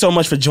 thank you so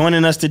much for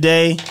joining us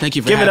today. Thank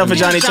you for Give it up for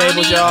having me. Johnny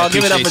Tables, y'all.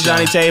 Give it up for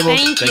Johnny Tables.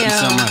 Thank you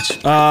so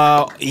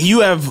much. You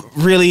have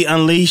really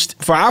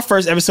unleashed, for our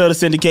first episode of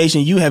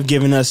syndication, you have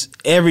given us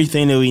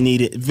everything that we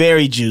needed.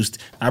 Very juiced.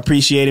 I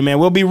appreciate it, man.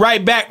 We'll be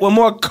right back with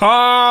more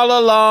Carl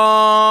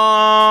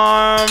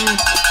Alarm.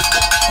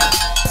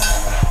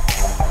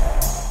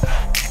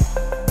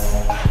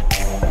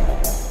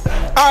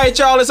 All right,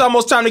 y'all, it's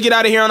almost time to get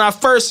out of here on our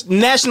first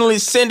nationally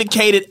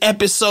syndicated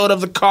episode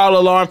of the Carl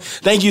Alarm.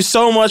 Thank you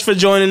so much for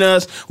joining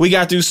us. We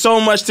got through so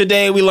much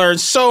today. We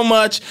learned so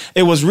much.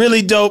 It was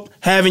really dope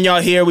having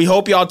y'all here. We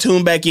hope y'all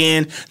tune back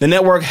in. The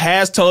network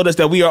has told us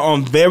that we are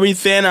on very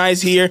thin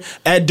ice here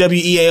at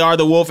WEAR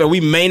The Wolf, and we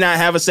may not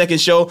have a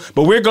second show,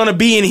 but we're going to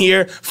be in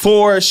here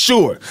for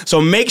sure. So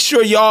make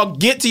sure y'all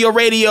get to your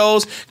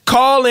radios,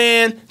 call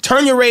in,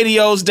 turn your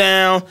radios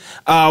down.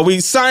 We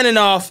signing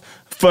off.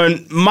 For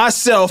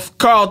myself,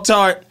 Carl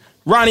Tart,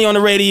 Ronnie on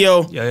the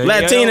radio,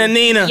 Latina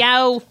Nina.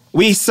 Yo.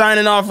 We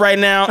signing off right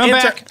now. I'm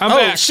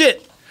back.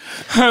 Shit.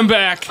 I'm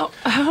back.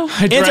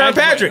 Intern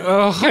Patrick.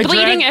 You're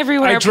bleeding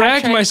everywhere, I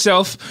dragged Patrick.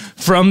 myself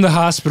from the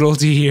hospital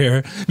to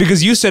here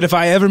because you said if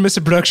I ever miss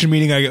a production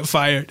meeting, I get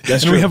fired.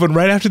 That's and true. we have one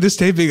right after this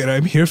taping, and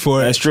I'm here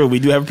for it. That's true.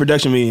 We do have a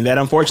production meeting that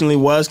unfortunately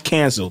was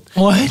canceled.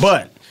 What?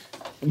 But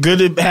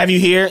good to have you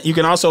here. You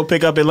can also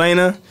pick up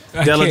Elena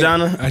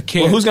Deladonna. I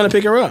can't. Well, who's going to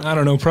pick her up? I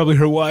don't know. Probably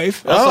her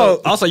wife.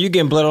 Also, you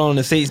getting blood on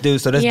the seats,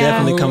 dude. So that's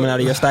definitely coming out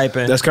of your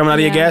stipend. That's coming out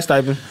of your gas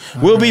stipend.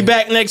 We'll be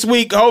back next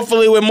week,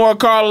 hopefully with more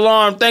Carl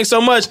Alarm. Thanks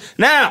so much.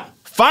 Now,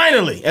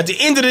 finally, at the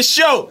end of the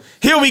show,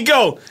 here we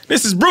go.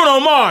 This is Bruno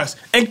Mars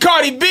and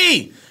Cardi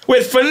B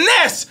with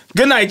Finesse.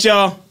 Good night,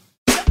 y'all.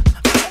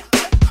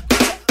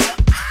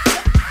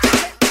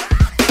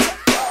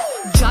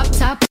 Drop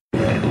top.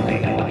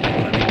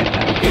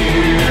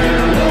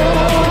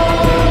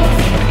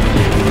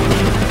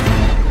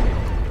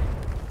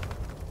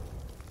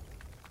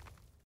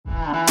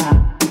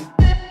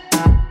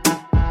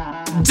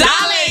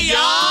 Dale,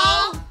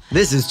 y'all!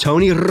 This is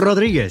Tony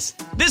Rodriguez.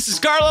 This is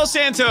Carlos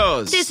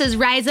Santos. This is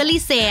Riza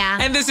Licea.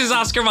 And this is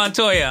Oscar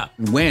Montoya.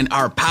 When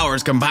our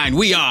powers combine,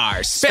 we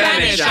are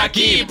Spanish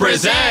Aquí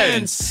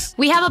Presents.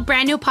 We have a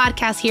brand new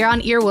podcast here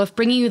on Earwolf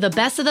bringing you the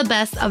best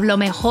of lo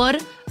mejor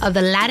of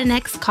the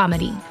Latinx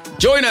comedy.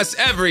 Join us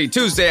every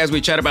Tuesday as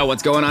we chat about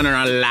what's going on in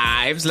our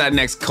lives,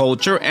 Latinx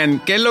culture, and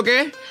 ¿qué es lo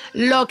que?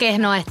 Lo que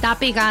nos está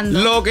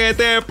picando. Lo que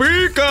te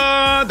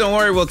pica. Don't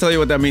worry, we'll tell you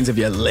what that means if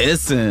you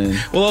listen.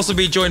 We'll also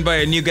be joined by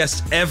a new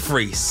guest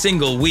every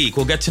single week.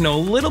 We'll get to know a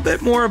little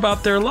bit more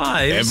about their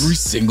lives. Every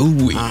single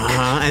week.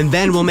 And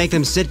then we'll make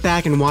them sit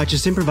back and watch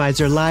us improvise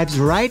their lives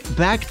right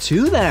back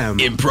to them.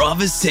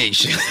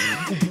 Improvisation.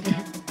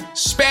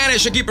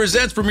 Spanish Aquí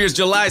Presents premieres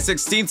July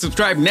 16th.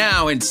 Subscribe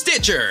now in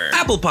Stitcher,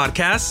 Apple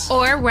Podcasts,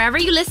 or wherever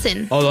you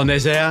listen. O donde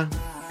sea.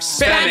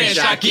 Spanish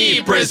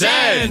Aquí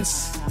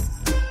Presents.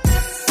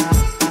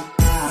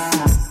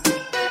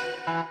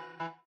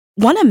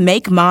 Want to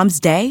make Mom's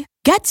Day?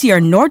 Get to your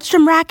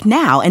Nordstrom Rack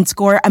now and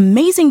score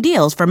amazing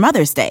deals for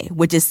Mother's Day,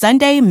 which is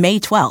Sunday, May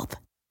 12th.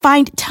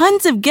 Find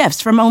tons of gifts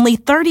from only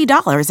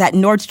 $30 at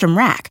Nordstrom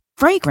Rack.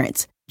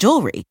 Fragrance,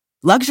 jewelry,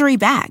 luxury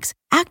bags,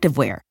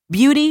 activewear,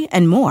 beauty,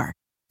 and more.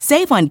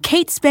 Save on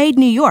Kate Spade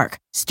New York,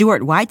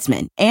 Stuart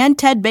Weitzman, and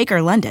Ted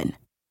Baker London.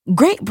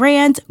 Great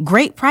brands,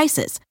 great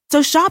prices.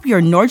 So shop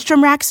your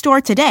Nordstrom Rack store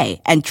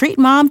today and treat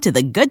Mom to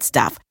the good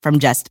stuff from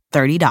just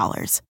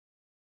 $30.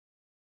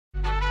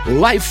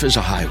 Life is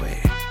a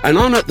highway, and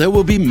on it there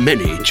will be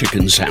many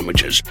chicken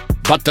sandwiches.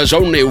 But there's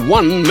only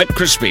one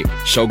McCrispy.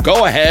 So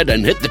go ahead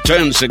and hit the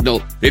turn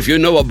signal if you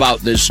know about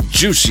this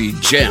juicy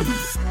gem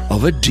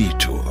of a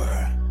detour.